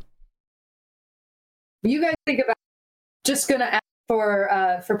this up? You guys think about, just going to ask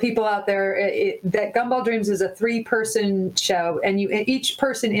for people out there that Gumball Dreams is a 3-person show, and each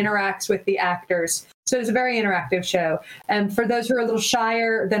person interacts with the actors. So it's a very interactive show. And for those who are a little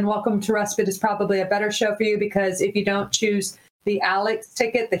shyer, then Welcome to Respite is probably a better show for you, because if you don't choose the Alex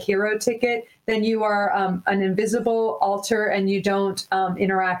ticket, the hero ticket, then you are an invisible alter and you don't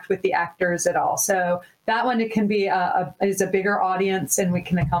interact with the actors at all. So that one, it can be is a bigger audience, and we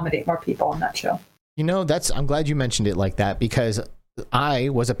can accommodate more people on that show. I'm glad you mentioned it like that, because I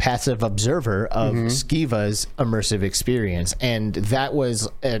was a passive observer of Skiva's immersive experience, and that was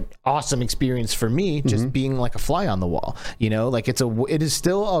an awesome experience for me, just being like a fly on the wall. Like it is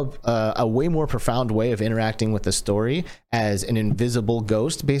still a way more profound way of interacting with the story as an invisible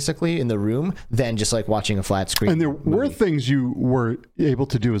ghost basically in the room than just like watching a flat screen. And there were things you were able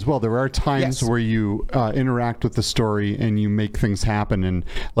to do as well. There are times where you interact with the story and you make things happen, and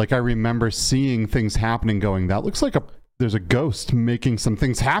like I remember seeing things happening going, that looks like there's a ghost making some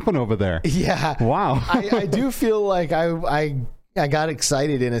things happen over there. Yeah. Wow. I do feel like I got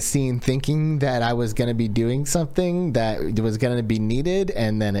excited in a scene thinking that I was going to be doing something that was going to be needed,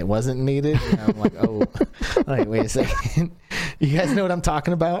 and then it wasn't needed. And I'm like, oh, wait a second. You guys know what I'm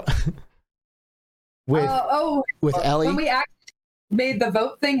talking about? With Ellie? When we made the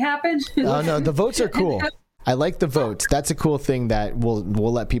vote thing happen? Oh, no, the votes are cool. I like the votes. That's a cool thing that we'll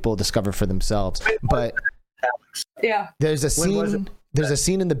let people discover for themselves. But yeah, there's a scene. There's a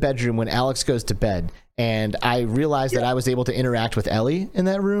scene in the bedroom when Alex goes to bed, and I realized that I was able to interact with Ellie in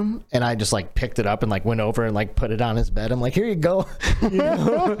that room, and I just like picked it up and like went over and like put it on his bed. I'm like, here you go. You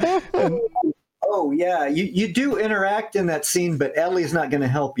know? Oh yeah, you do interact in that scene, but Ellie's not going to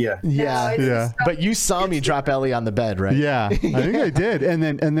help you. Yeah. But you saw me drop Ellie on the bed, right? Yeah, I think I did. And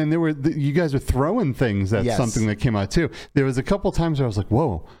then there were you guys were throwing things. That's something that came out too. There was a couple times where I was like,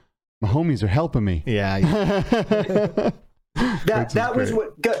 whoa, my homies are helping me. Yeah. That was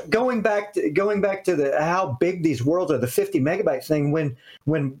what going back to the how big these worlds are. The 50 megabyte thing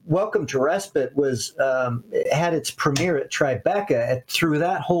when Welcome to Respite was had its premiere at Tribeca. Through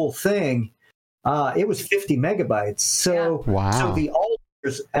that whole thing, it was 50 megabytes. So So the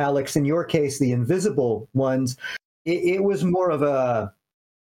alters, Alex, in your case, the invisible ones, it was more of a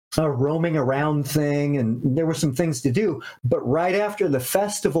roaming around thing, and there were some things to do. But right after the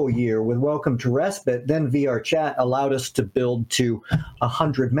festival year with Welcome to Respite, then VR Chat allowed us to build to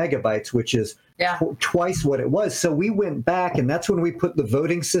 100 megabytes, which is twice what it was. So we went back, and that's when we put the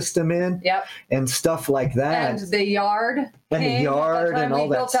voting system in and stuff like that. And the yard. And all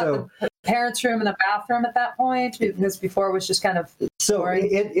that. So the parents' room and the bathroom at that point, because before it was just kind of so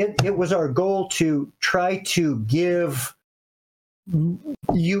it was our goal to try to give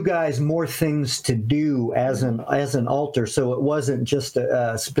you guys more things to do as an alter, so it wasn't just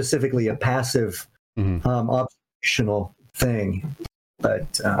specifically a passive observational thing.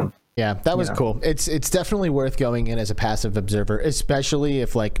 But yeah, that was cool. It's definitely worth going in as a passive observer, especially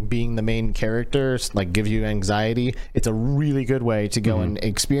if like being the main character like gives you anxiety. It's a really good way to go and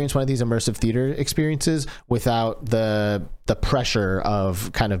experience one of these immersive theater experiences without the pressure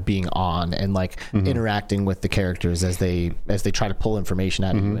of kind of being on and like interacting with the characters as they try to pull information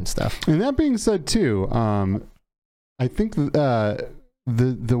out of you and stuff. And that being said too, I think the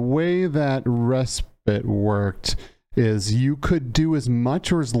way that Respite worked is you could do as much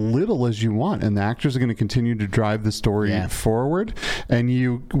or as little as you want, and the actors are going to continue to drive the story forward, and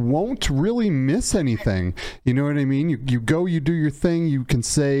you won't really miss anything. You know what I mean? You go, you do your thing. You can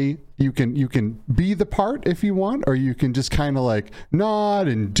say, you can be the part if you want, or you can just kind of like nod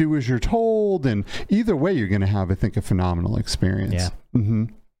and do as you're told. And either way, you're going to have, I think, a phenomenal experience. Yeah.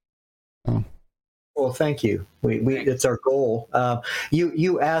 Oh. Well, thank you. We it's our goal.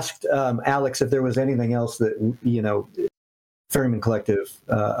 You asked Alex if there was anything else that Ferryman Collective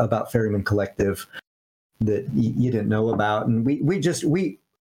about Ferryman Collective that you didn't know about, and we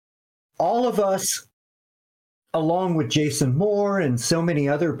all of us, along with Jason Moore and so many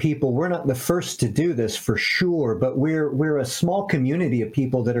other people, we're not the first to do this for sure, but we're a small community of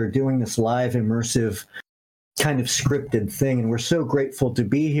people that are doing this live immersive kind of scripted thing, and we're so grateful to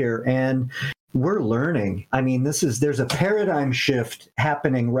be here. And we're learning. I mean, there's a paradigm shift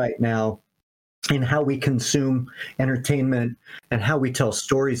happening right now in how we consume entertainment and how we tell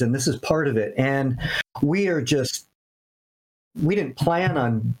stories, and this is part of it. And we didn't plan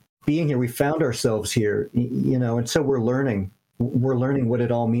on being here. We found ourselves here, and so we're learning. We're learning what it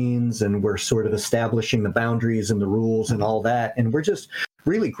all means, and we're sort of establishing the boundaries and the rules and all that. And we're just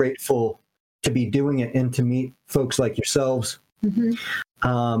really grateful to be doing it and to meet folks like yourselves.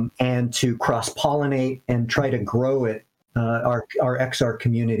 And to cross-pollinate and try to grow it, our XR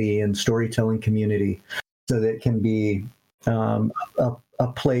community and storytelling community, so that it can be a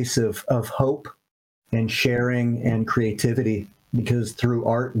place of hope and sharing and creativity, because through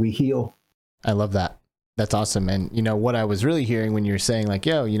art we heal. I love that. That's awesome. And what I was really hearing when you were saying like,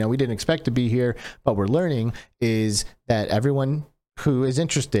 yo, we didn't expect to be here, but we're learning, is that everyone who is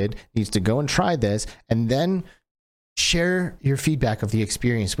interested needs to go and try this, and then share your feedback of the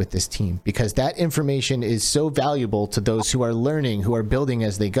experience with this team, because that information is so valuable to those who are learning, who are building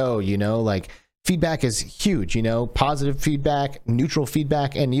as they go. Like feedback is huge, positive feedback, neutral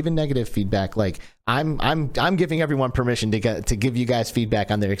feedback, and even negative feedback. Like I'm giving everyone permission to give you guys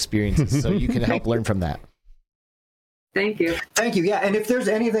feedback on their experiences, so you can help learn from that. Thank you. Yeah. And if there's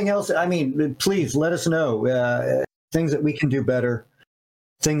anything else, I mean, please let us know, things that we can do better,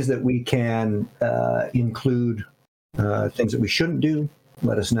 things that we can include, things that we shouldn't do,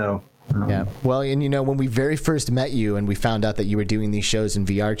 let us know. Yeah. Well, and when we very first met you and we found out that you were doing these shows in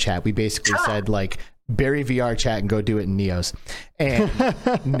VR Chat, we basically said like, bury VR chat and go do it in Neos. And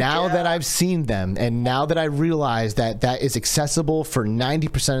now that I've seen them, and now that I realize that that is accessible for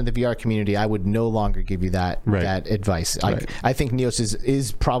 90% of the VR community, I would no longer give you that advice. I think Neos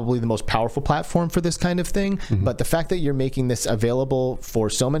is probably the most powerful platform for this kind of thing. But the fact that you're making this available for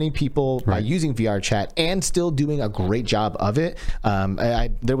so many people by using VR chat and still doing a great job of it,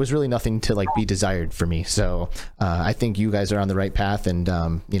 there was really nothing to like be desired for me. So I think you guys are on the right path, and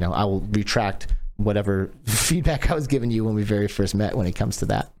you know, I will retract whatever feedback I was giving you when we very first met when it comes to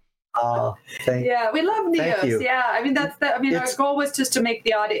that. Yeah, we love Neos. Yeah, I mean our goal was just to make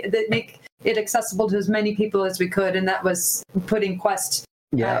make it accessible to as many people as we could, and that was putting Quest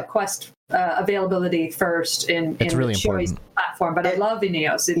availability first in really the Choice platform. But I love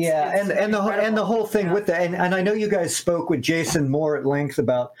Neos. And the whole thing with that, and I know you guys spoke with Jason more at length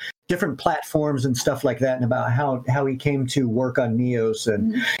about different platforms and stuff like that, and about how he came to work on Neos,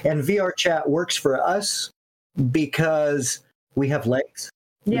 and VR chat works for us because we have legs.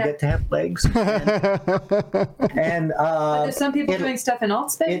 We get to have legs. And there's some people doing stuff in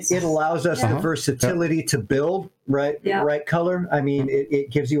alt space. It allows us the versatility to build, right? Right color. I mean, it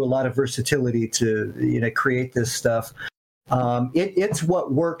gives you a lot of versatility to create this stuff. It's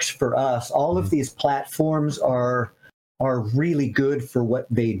what works for us. All of these platforms are really good for what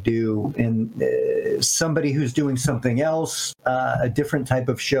they do, and somebody who's doing something else, a different type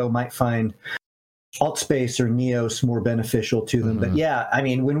of show, might find Altspace or Neos more beneficial to them. But yeah, I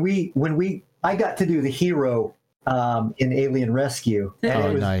mean, when I got to do the hero in Alien Rescue, and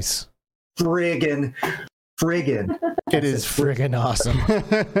it was nice. Friggin'. It is friggin' awesome.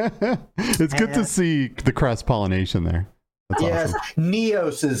 It's good to see the cross pollination there. That's awesome.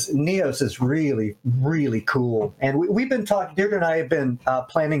 Neos is really, really cool. And we've been talking, Deirdre and I have been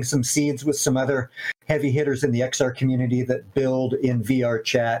planting some seeds with some other heavy hitters in the XR community that build in VR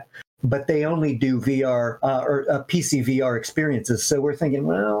chat, but they only do VR or PC VR experiences. So we're thinking,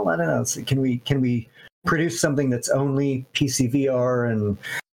 well, I don't know, so can we produce something that's only PC VR, and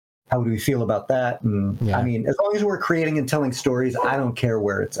how do we feel about that? And I mean, as long as we're creating and telling stories, I don't care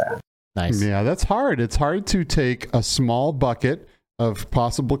where it's at. Nice. Yeah, that's hard. It's hard to take a small bucket of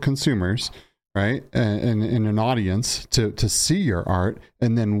possible consumers, right, and an audience to see your art,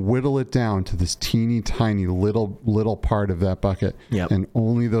 and then whittle it down to this teeny tiny little part of that bucket. And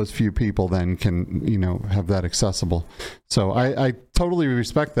only those few people then can, have that accessible. So I totally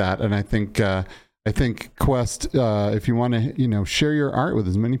respect that, and I think Quest, if you want to share your art with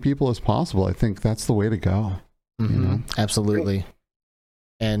as many people as possible, I think that's the way to go. Absolutely.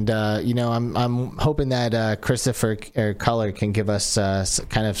 And I'm hoping that Christopher Culler can give us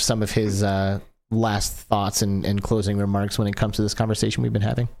kind of some of his last thoughts and closing remarks when it comes to this conversation we've been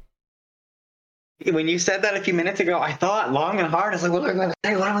having. When you said that a few minutes ago, I thought long and hard. I was like, what am I going to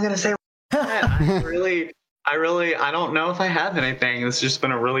say? What am I going to say? I don't know if I have anything. It's just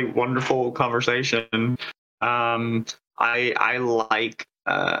been a really wonderful conversation. I like,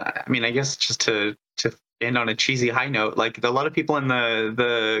 I guess just to end on a cheesy high note, like a lot of people in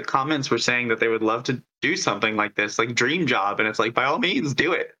the comments were saying that they would love to do something like this, like dream job, and it's like, by all means,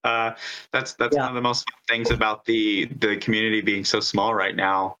 do it. That's one of the most fun things about the community being so small right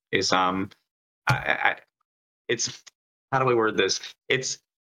now is it's, how do we word this?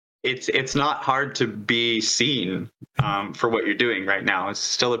 It's not hard to be seen for what you're doing right now. It's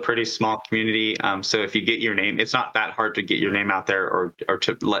still a pretty small community. So if you get your name, it's not that hard to get your name out there or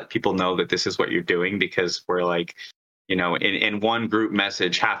to let people know that this is what you're doing, because we're like, in one group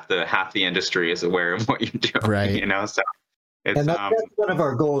message, half the industry is aware of what you're doing. Right. So it's, and that's one of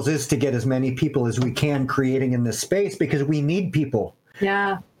our goals, is to get as many people as we can creating in this space, because we need people.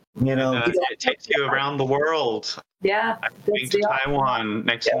 Yeah. It takes you around the world. Yeah. I'm going to Taiwan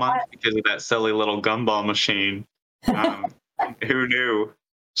next month because of that silly little gumball machine. Who knew?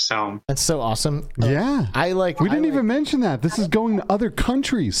 So that's so awesome. Yeah. We didn't even mention that. This is going to other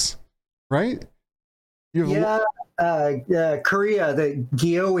countries, right? Korea, the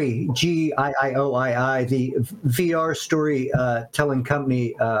Gioi, Giioi, the VR story telling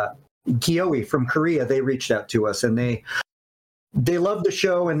company, Gioi from Korea, they reached out to us, and they loved the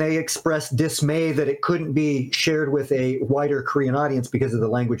show, and they expressed dismay that it couldn't be shared with a wider Korean audience because of the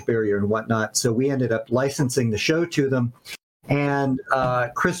language barrier and whatnot. So we ended up licensing the show to them, and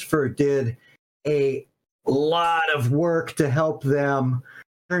Christopher did a lot of work to help them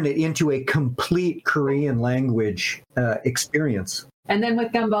turn it into a complete Korean language experience. And then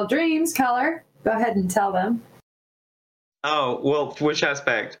with Gumball Dreams, Color, go ahead and tell them. Oh, well, which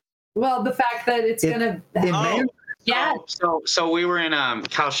aspect? Well, the fact that it's going to... Yeah. So we were in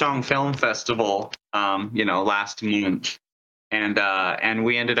Kaohsiung Film Festival, last month, and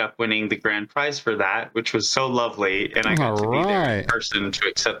we ended up winning the grand prize for that, which was so lovely. And I got to be there in person to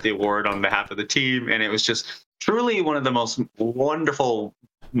accept the award on behalf of the team, and it was just truly one of the most wonderful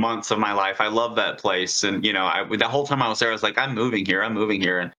months of my life. I love that place, and the whole time I was there, I was like, I'm moving here,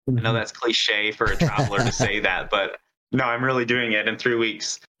 and I know that's cliche for a traveler to say that, but no, I'm really doing it in 3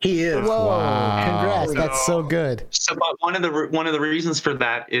 weeks. He is. Whoa! Wow. Congrats, that's so good. So, but one of the reasons for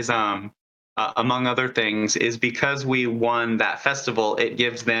that is among other things, is because we won that festival. It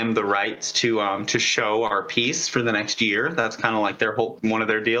gives them the rights to show our piece for the next year. That's kind of like one of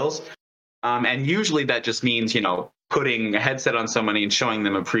their deals. And usually that just means putting a headset on somebody and showing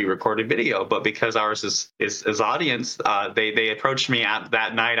them a pre-recorded video. But because ours is audience, they approached me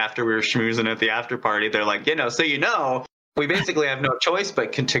that night after we were schmoozing at the after party. They're like, we basically have no choice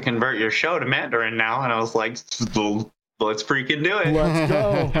but to convert your show to Mandarin now. And I was like, let's freaking do it. Let's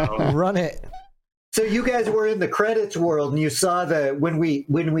go. Run it. So you guys were in the credits world, and you saw that when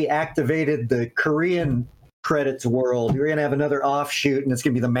we activated the Korean credits world, you're gonna have another offshoot, and it's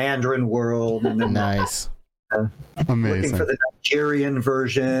gonna be the Mandarin world, and then nice, amazing. Looking for the Nigerian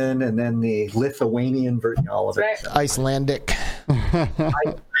version, and then the Lithuanian version, all of it. Icelandic.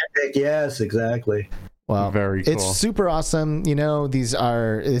 Icelandic, yes, exactly. Wow, very cool. It's super awesome.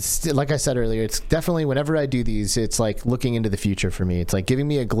 It's like I said earlier, it's definitely, whenever I do these, it's like looking into the future for me. It's like giving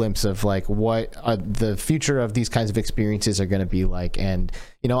me a glimpse of like what the future of these kinds of experiences are going to be like. And,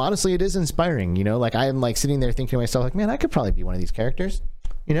 honestly, it is inspiring, like I am like sitting there thinking to myself, like, man, I could probably be one of these characters.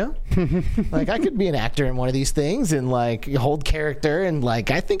 Like I could be an actor in one of these things and like hold character, and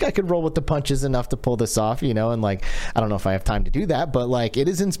like I think I could roll with the punches enough to pull this off, and like I don't know if I have time to do that, but like it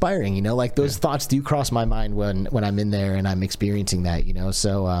is inspiring, like those thoughts do cross my mind when I'm in there and I'm experiencing that,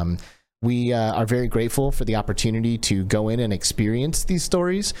 so we are very grateful for the opportunity to go in and experience these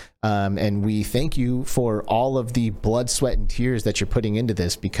stories, and we thank you for all of the blood, sweat, and tears that you're putting into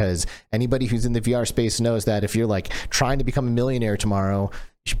this, because anybody who's in the VR space knows that if you're like trying to become a millionaire tomorrow,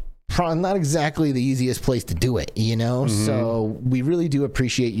 probably not exactly the easiest place to do it, So we really do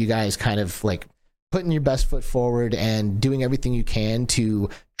appreciate you guys kind of like putting your best foot forward and doing everything you can to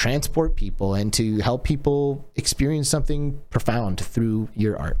transport people and to help people experience something profound through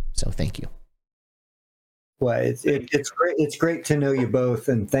your art. So thank you. Well, it's great. It's great to know you both,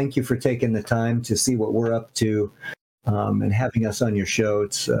 and thank you for taking the time to see what we're up to, and having us on your show.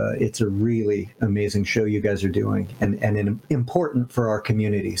 It's a really amazing show you guys are doing, and important for our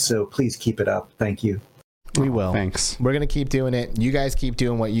community. So please keep it up. Thank you. We will. Thanks. We're gonna keep doing it. You guys keep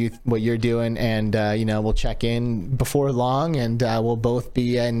doing what you're doing, and we'll check in before long, and we'll both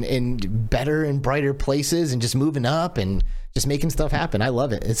be in better and brighter places, and just moving up and just making stuff happen. I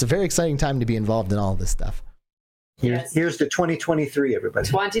love it. It's a very exciting time to be involved in all of this stuff. Here's to 2023, everybody.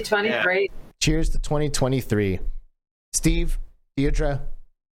 2023. Yeah. Cheers to 2023. Steve, Deirdre,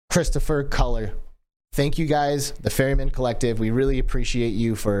 Christopher, Color, thank you guys, the Ferryman Collective. We really appreciate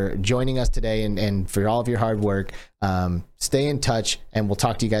you for joining us today and for all of your hard work. Stay in touch, and we'll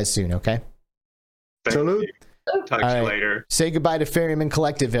talk to you guys soon, okay? Salute. Talk to you later. Say goodbye to Ferryman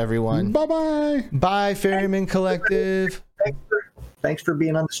Collective, everyone. Bye-bye. Bye, Ferryman Collective. Thanks for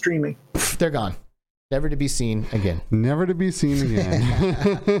being on the streaming. They're gone. Never to be seen again. Never to be seen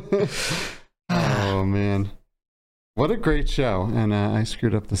again. Oh, man. What a great show. And I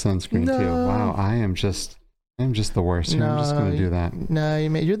screwed up the sunscreen too. Wow, I'm just the worst. I'm just going to do that. No,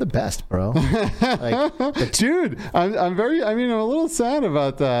 you're the best, bro. Dude, I'm a little sad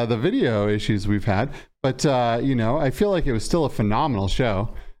about the video issues we've had, but I feel like it was still a phenomenal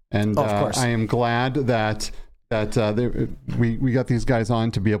show. And of course. I am glad that we got these guys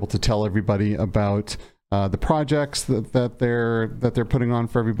on to be able to tell everybody about the projects that they're putting on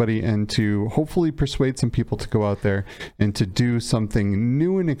for everybody, and to hopefully persuade some people to go out there and to do something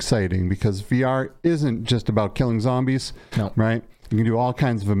new and exciting, because VR isn't just about killing zombies, right? You can do all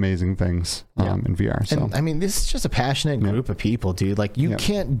kinds of amazing things in VR. So and, this is just a passionate group of people, dude. Like you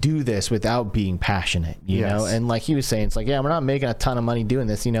can't do this without being passionate, you know? And like he was saying, it's like, we're not making a ton of money doing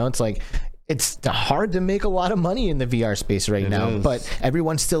this, It's like, it's hard to make a lot of money in the VR space right now, but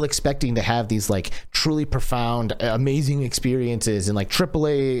everyone's still expecting to have these like truly profound, amazing experiences and like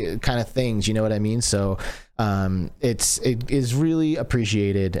AAA kind of things. You know what I mean? So it is really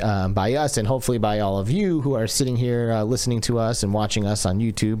appreciated by us, and hopefully by all of you who are sitting here listening to us and watching us on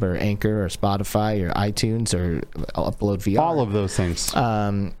YouTube or Anchor or Spotify or iTunes or Upload VR. All of those things.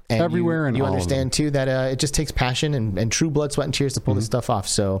 And everywhere, and you understand too that it just takes passion and true blood, sweat, and tears to pull this stuff off.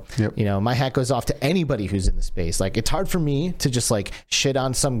 So my hat goes off to anybody who's in the space. Like, it's hard for me to just like shit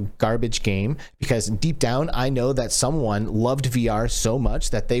on some garbage game, because deep down I know that someone loved VR so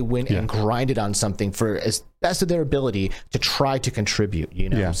much that they went and grinded on something for as best of their ability to try to contribute, you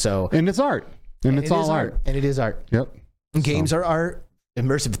know. Yeah. So and it's art. And it's all art. And it is art. Yep. Games are art.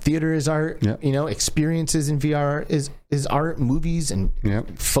 Immersive theater is art. Yep. You know, experiences in VR is art. Movies and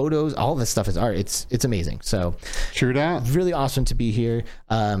photos, all this stuff is art. It's amazing. So true that. Really awesome to be here.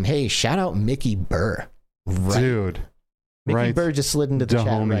 Hey, shout out Mickey Burr. Right. Dude. Mickey Burr just slid into the chat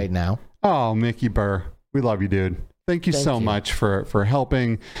homie. right now. Oh, Mickey Burr. We love you, dude. Thank you so much for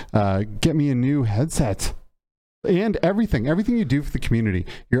helping get me a new headset. And everything you do for the community.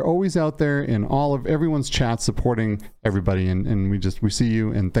 You're always out there in all of everyone's chats supporting everybody, and we see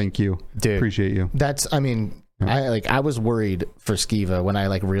you and thank you. Dude, appreciate you. I was worried for Skiva when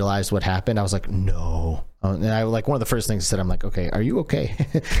I realized what happened. I was like, no. And I one of the first things I said, I'm like, okay, are you okay?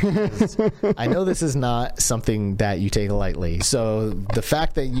 I know this is not something that you take lightly. So the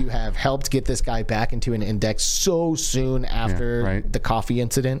fact that you have helped get this guy back into an index so soon after the coffee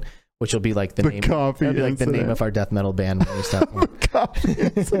incident, which will be like the name, the name of our death metal band. When we start. I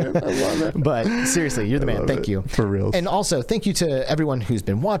love it. But seriously, you're the man. Thank you. For real. And also, thank you to everyone who's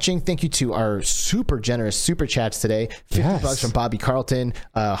been watching. Thank you to our super generous super chats today. $50 from Bobby Carlton,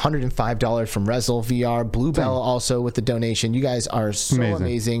 $105 from Rezel VR, Bluebell also with the donation. You guys are so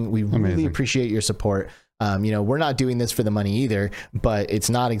amazing. We really appreciate your support. We're not doing this for the money either, but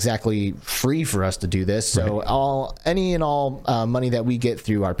it's not exactly free for us to do this. So any and all money that we get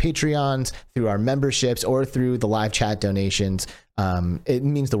through our Patreons, through our memberships, or through the live chat donations, it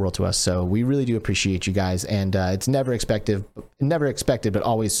means the world to us. So we really do appreciate you guys, and it's never expected, but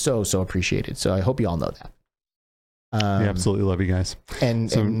always so appreciated. So I hope you all know that. We absolutely love you guys.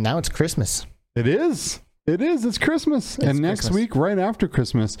 And now it's Christmas. It is. It's Christmas. Next week, right after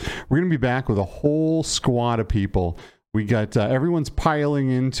Christmas, we're going to be back with a whole squad of people. We got everyone's piling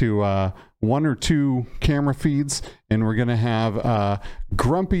into 1 or 2 camera feeds, and we're going to have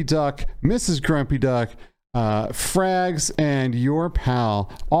Grumpy Duck, Mrs. Grumpy Duck, Frags, and your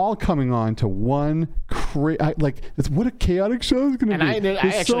pal all coming on to one what a chaotic show is going to be. And I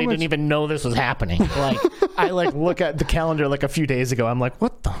actually didn't even know this was happening. I look at the calendar a few days ago. I'm like,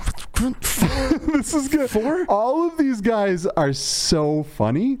 what the? This is good. All of these guys are so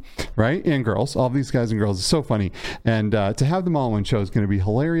funny, right? And girls, all of these guys and girls are so funny. And to have them all in one show is going to be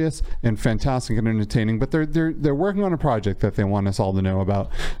hilarious and fantastic and entertaining. But they're working on a project that they want us all to know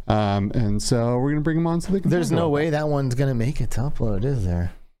about. And so we're going to bring them on so they can. There's no way that one's going to make it to upload, is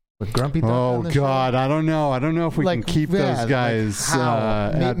there? With Grumpy Duck on the God, show? I don't know if we can keep those guys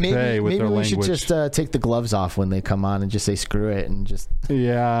at bay with their language. Maybe we should just take the gloves off when they come on and just say screw it and just.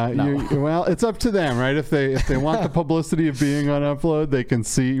 Yeah, well, it's up to them, right? If they want the publicity of being on upload, they can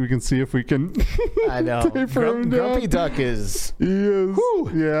see. We can see if we can. I know. Grumpy Duck is. He is.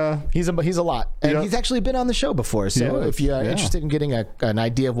 Whew. Yeah. He's a lot, and he's actually been on the show before. So if you're interested in getting an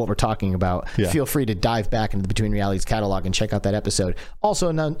idea of what we're talking about, feel free to dive back into the Between Realities catalog and check out that episode. Also,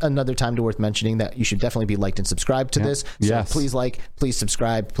 another time to worth mentioning that you should definitely be liked and subscribed to this. So please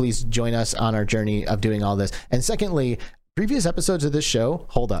subscribe. Please join us on our journey of doing all this. And secondly, previous episodes of this show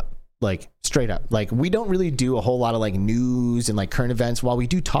hold up. Straight up. We don't really do a whole lot of news and current events. While we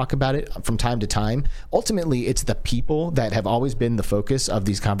do talk about it from time to time, ultimately it's the people that have always been the focus of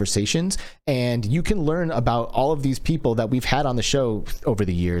these conversations. And you can learn about all of these people that we've had on the show over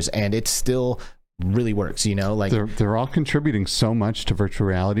the years, and it's still really works, they're all contributing so much to virtual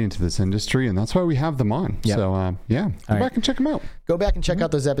reality and to this industry, and that's why we have them on. So go back and check them out. Go back and check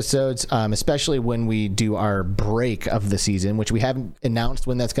out those episodes, especially when we do our break of the season, which we haven't announced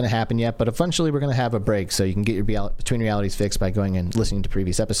when that's going to happen yet, but eventually we're going to have a break, so you can get your Between Realities fixed by going and listening to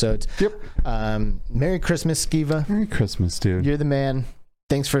previous episodes. Merry Christmas, Skiva. Merry Christmas, dude. You're the man.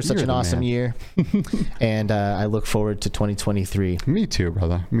 Thanks for such an awesome year. And I look forward to 2023. Me too,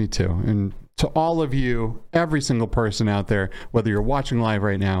 brother. Me too. And to all of you, every single person out there, whether you're watching live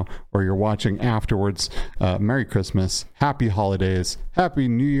right now or you're watching afterwards, Merry Christmas, Happy Holidays, Happy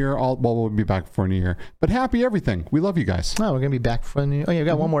New Year. We'll be back before New Year, but happy everything. We love you guys. Oh, we're going to be back before New Year. Oh, yeah, we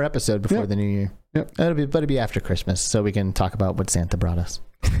got one more episode before the New Year. Yep. It'll be after Christmas, so we can talk about what Santa brought us.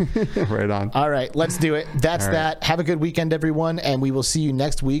 Right on. All right, let's do it. That's that. Have a good weekend, everyone, and we will see you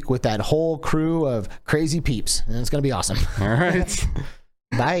next week with that whole crew of crazy peeps, and it's going to be awesome. All right.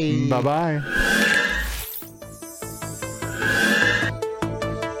 Bye. Bye-bye.